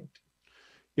synced.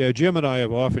 Yeah, Jim and I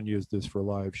have often used this for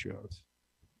live shows,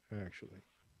 actually.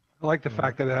 I like the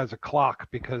fact that it has a clock,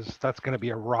 because that's going to be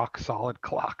a rock solid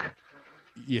clock.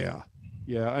 Yeah.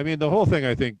 Yeah. I mean, the whole thing,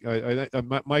 I think,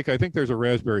 Mike, I think there's a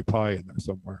Raspberry Pi in there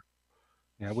somewhere.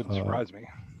 Yeah, it wouldn't surprise me.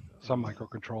 Some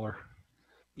microcontroller.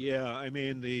 Yeah, I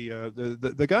mean,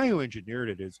 the guy who engineered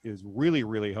it is really,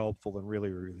 really helpful and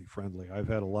really, really friendly. I've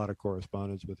had a lot of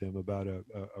correspondence with him about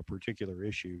a particular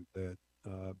issue that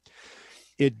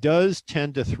it does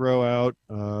tend to throw out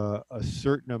a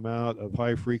certain amount of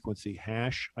high frequency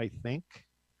hash, I think.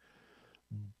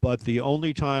 But the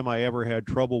only time I ever had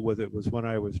trouble with it was when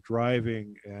I was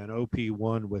driving an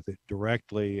OP1 with it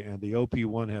directly, and the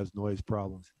OP1 has noise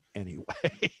problems anyway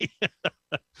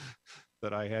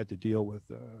that I had to deal with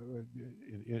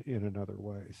in another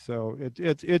way. So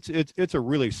it's a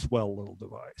really swell little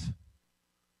device.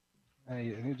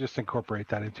 You just incorporate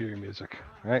that into your music,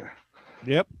 right?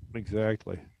 Yep,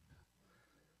 exactly.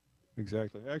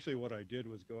 Exactly. Actually, what I did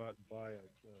was go out and buy a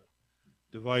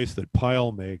device that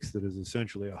Pile makes that is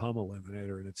essentially a hum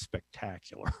eliminator, and it's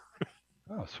spectacular.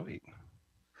 Oh, sweet.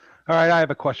 All right, I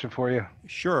have a question for you.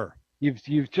 Sure.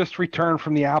 You've just returned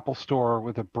from the Apple Store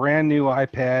with a brand new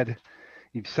iPad.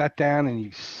 You've sat down and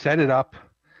you've set it up,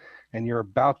 and you're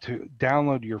about to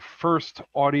download your first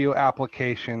audio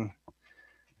application,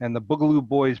 and the Boogaloo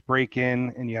Boys break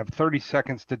in, and you have 30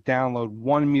 seconds to download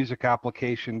one music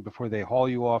application before they haul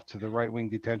you off to the right-wing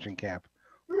detention camp.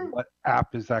 What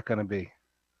app is that going to be?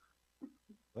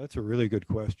 That's a really good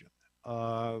question.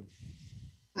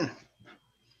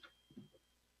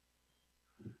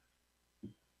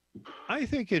 I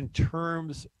think in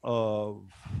terms of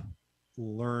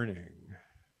learning,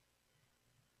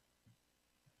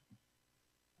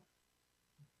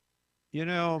 you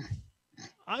know,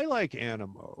 I like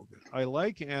Animoog. I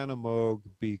like Animoog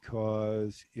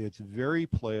because it's very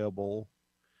playable.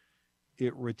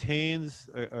 It retains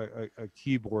a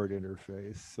keyboard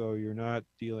interface, so you're not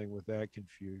dealing with that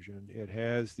confusion. It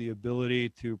has the ability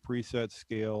to preset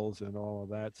scales and all of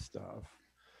that stuff.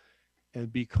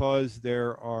 And because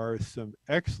there are some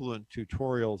excellent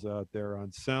tutorials out there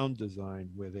on sound design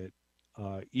with it,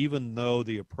 even though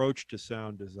the approach to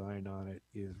sound design on it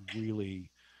is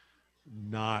really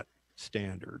not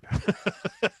standard.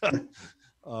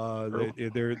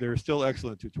 There are still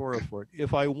excellent tutorials for it.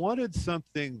 If I wanted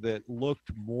something that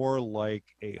looked more like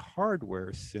a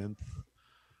hardware synth,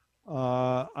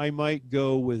 I might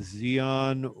go with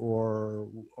Xeon or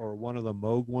one of the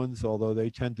Moog ones, although they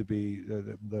tend to be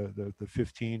the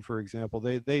 15, for example.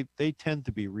 They tend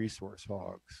to be resource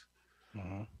hogs.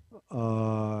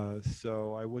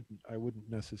 So I wouldn't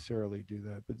necessarily do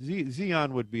that, but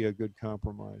Xeon would be a good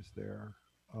compromise there.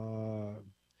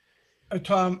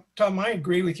 Tom, I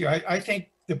agree with you. I think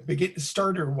the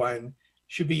starter one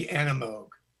should be Animoog.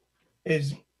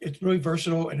 It's really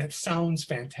versatile and it sounds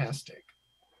fantastic.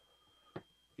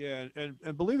 Yeah, and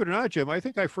believe it or not, Jim, I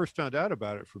think I first found out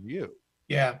about it from you.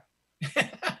 Yeah.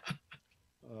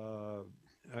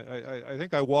 I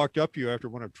think I walked up to you after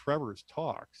one of Trevor's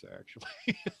talks,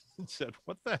 actually, and said,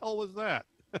 "What the hell was that?"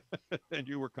 And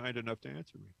you were kind enough to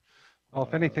answer me. Well,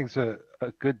 if anything's a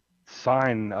good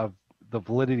sign of the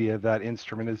validity of that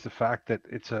instrument is the fact that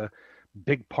it's a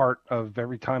big part of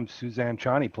every time Suzanne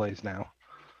Chani plays now.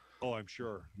 Oh, I'm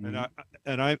sure.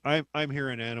 I'm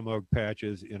hearing Animoog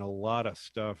patches in a lot of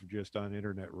stuff just on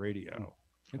internet radio.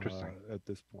 Interesting. At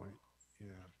this point, yeah,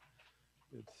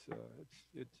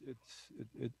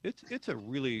 it's a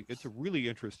really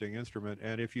interesting instrument.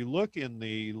 And if you look in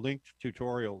the linked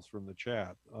tutorials from the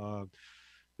chat,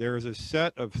 there is a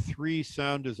set of 3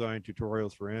 sound design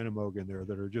tutorials for Animoog in there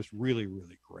that are just really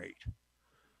great.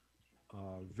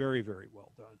 Very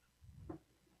well done.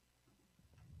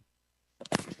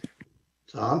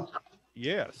 Tom?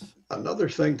 Yes. Another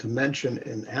thing to mention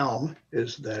in Elm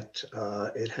is that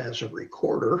it has a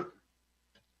recorder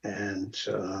and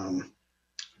a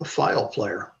file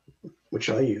player, which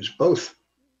I use both.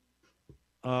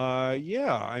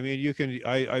 Yeah, I mean, you can.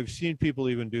 I've seen people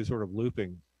even do sort of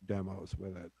looping demos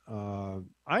with it.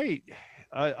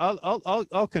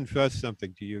 I'll confess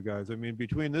something to you guys. I mean,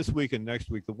 between this week and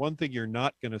next week, the one thing you're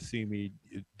not going to see me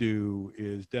do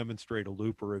is demonstrate a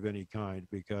looper of any kind,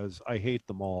 because I hate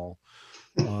them all,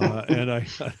 and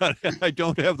I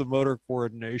don't have the motor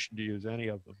coordination to use any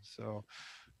of them. So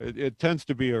it tends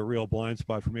to be a real blind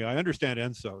spot for me. I understand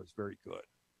ENSO is very good.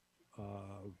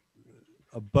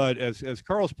 But as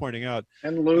Carl's pointing out,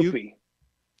 and loopy.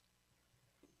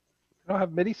 You don't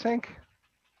have MIDI sync?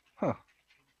 Huh.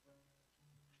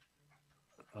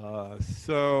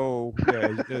 So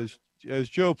yeah, as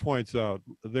Joe points out,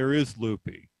 there is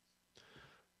loopy.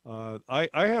 I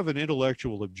have an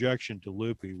intellectual objection to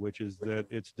loopy, which is that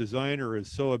its designer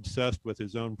is so obsessed with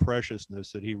his own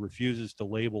preciousness that he refuses to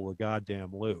label the goddamn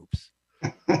loops.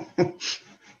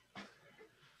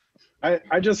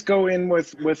 I just go in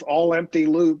with all empty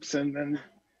loops, and then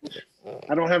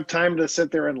I don't have time to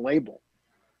sit there and label.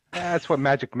 That's what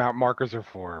magic mount markers are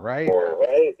for, right?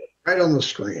 Right on the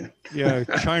screen. Yeah,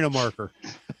 China marker.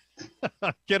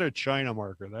 Get a China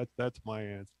marker. That's my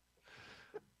answer.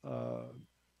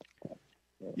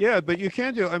 Yeah, but you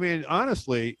can do. I mean,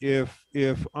 honestly, if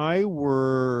I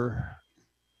were,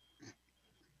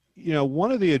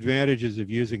 one of the advantages of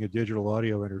using a digital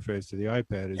audio interface to the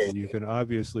iPad is that you can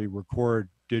obviously record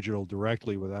digital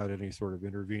directly without any sort of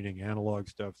intervening analog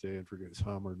stuff to introduce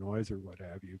hum or noise or what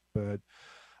have you. But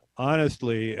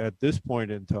honestly, at this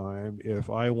point in time, if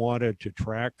I wanted to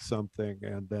track something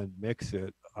and then mix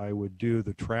it, I would do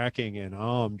the tracking in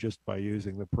just by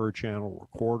using the per channel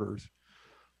recorders,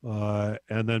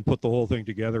 and then put the whole thing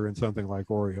together in something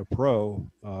like Aurea Pro,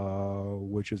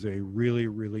 which is a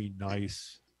really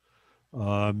nice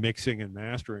mixing and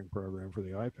mastering program for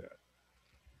the iPad.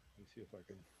 Let me see if I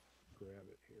can grab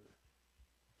it here.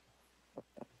 All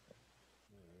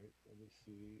right, let me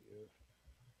see if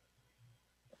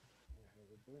I have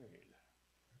a brain.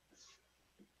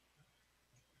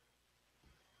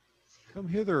 Come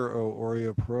hither, O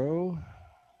Aurea Pro.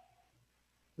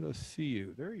 Let us see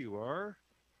you. There you are.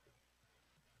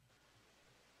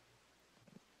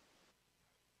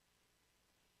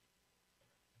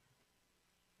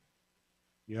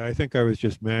 Yeah, I think I was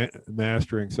just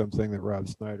mastering something that Rob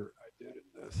Snyder and I did in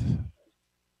this.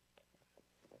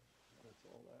 That's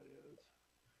all that is.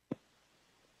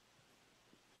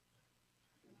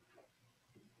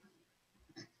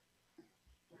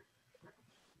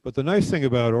 But the nice thing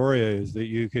about Aurea is that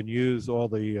you can use all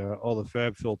the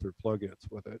FabFilter plugins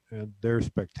with it, and they're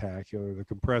spectacular. The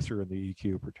compressor and the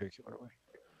EQ particularly.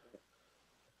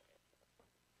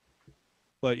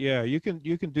 But yeah, you can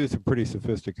do some pretty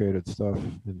sophisticated stuff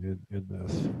in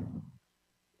this.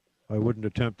 I wouldn't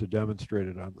attempt to demonstrate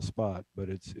it on the spot, but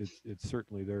it's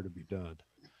certainly there to be done.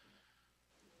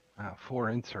 4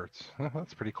 inserts.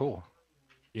 That's pretty cool.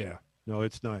 Yeah, no,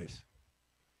 it's nice.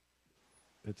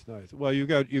 It's nice. Well, you've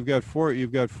got four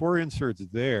inserts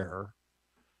there,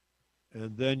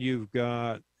 and then you've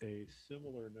got a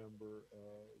similar number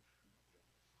of.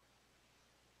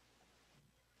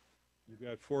 You've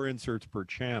got 4 inserts per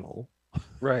channel.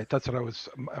 Right. That's what I was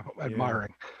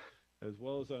admiring. As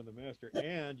well as on the master,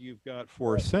 and you've got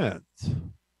 4 cents.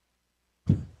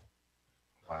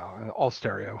 Wow. And all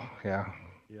stereo. Yeah.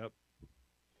 Yep.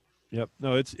 Yep.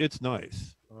 No, it's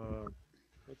nice.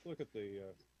 Let's look at the.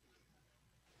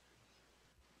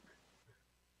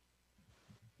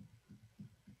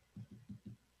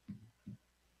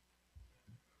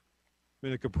 I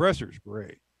mean, the compressor's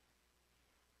great.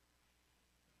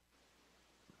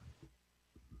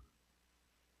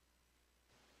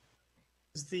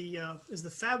 Is the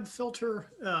fab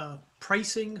filter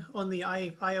pricing on the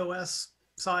iOS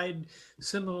side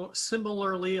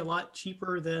similarly a lot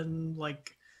cheaper than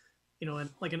like, you know,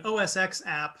 like an OS X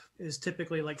app is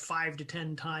typically like 5 to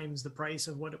 10 times the price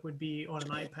of what it would be on an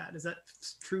iPad. Is that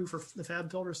true for the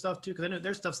fab filter stuff too? Because I know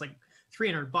their stuff's like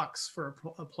 $300 for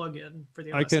a plug-in for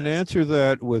the OS I can X. answer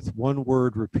that with one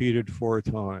word repeated 4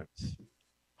 times.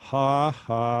 Ha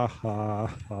ha ha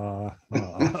ha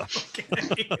ha.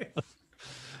 Okay.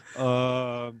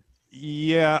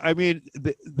 Yeah, I mean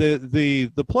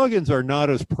the plugins are not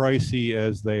as pricey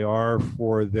as they are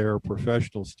for their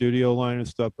professional studio line and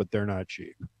stuff, but they're not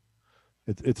cheap.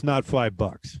 It's not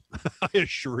 $5, I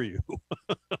assure you.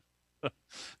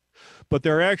 But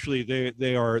they're actually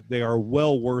they are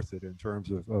well worth it in terms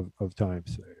of time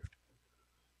saved.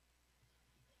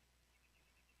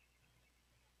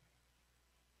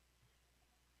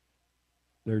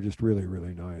 They're just really,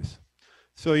 really nice.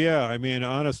 So yeah, I mean,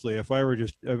 honestly, if I were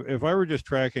just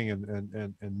tracking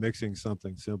and mixing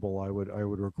something simple, I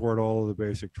would record all of the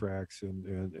basic tracks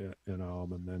in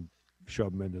Alm and then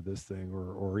shove them into this thing,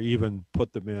 or even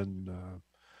put them in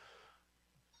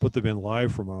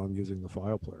live from Alm using the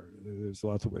file player. There's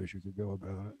lots of ways you could go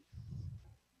about it.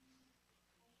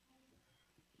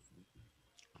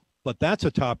 But that's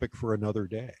a topic for another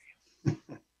day.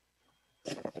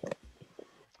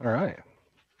 All right.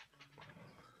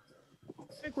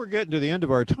 I think we're getting to the end of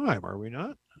our time, are we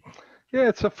not? Yeah,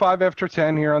 it's a 5 after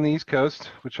 10 here on the East Coast,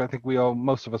 which I think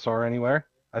most of us are anywhere.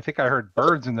 I think I heard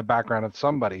birds in the background of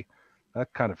somebody.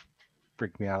 That kind of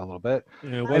freaked me out a little bit.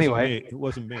 Yeah, it wasn't Anyway, me. It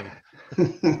wasn't me.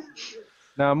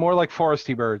 No, more like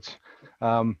foresty birds.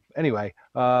 Anyway,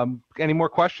 any more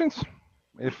questions?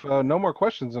 If no more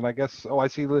questions, then I guess. Oh, I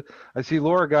see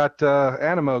Laura got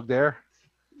Animog there.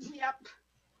 Yep.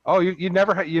 Oh, you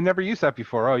never used that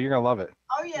before. Oh, you're gonna love it.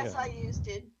 Oh, yes, I used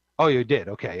it. Oh, you did.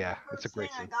 Okay, yeah, it's a First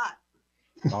great thing thing.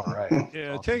 I got. All right.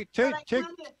 Yeah, Awesome.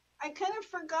 I kind of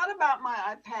forgot about my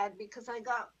iPad because I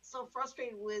got so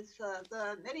frustrated with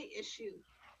the MIDI issue,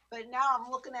 but now I'm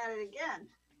looking at it again.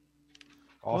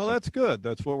 Awesome. Well, that's good.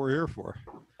 That's what we're here for.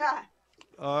 Yeah.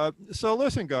 So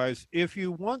listen, guys, if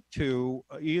you want to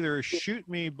either shoot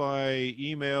me by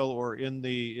email or in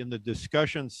the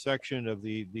discussion section of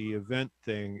the event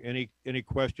thing, any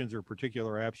questions or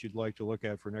particular apps you'd like to look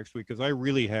at for next week, because I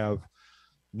really have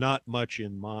not much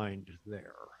in mind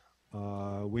there.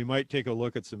 We might take a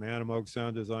look at some Animog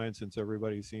sound design since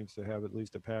everybody seems to have at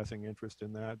least a passing interest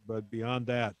in that. But beyond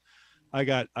that, I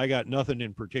got nothing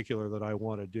in particular that I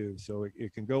want to do. So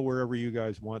it can go wherever you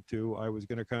guys want to. I was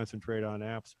going to concentrate on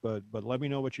apps, but let me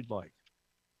know what you'd like.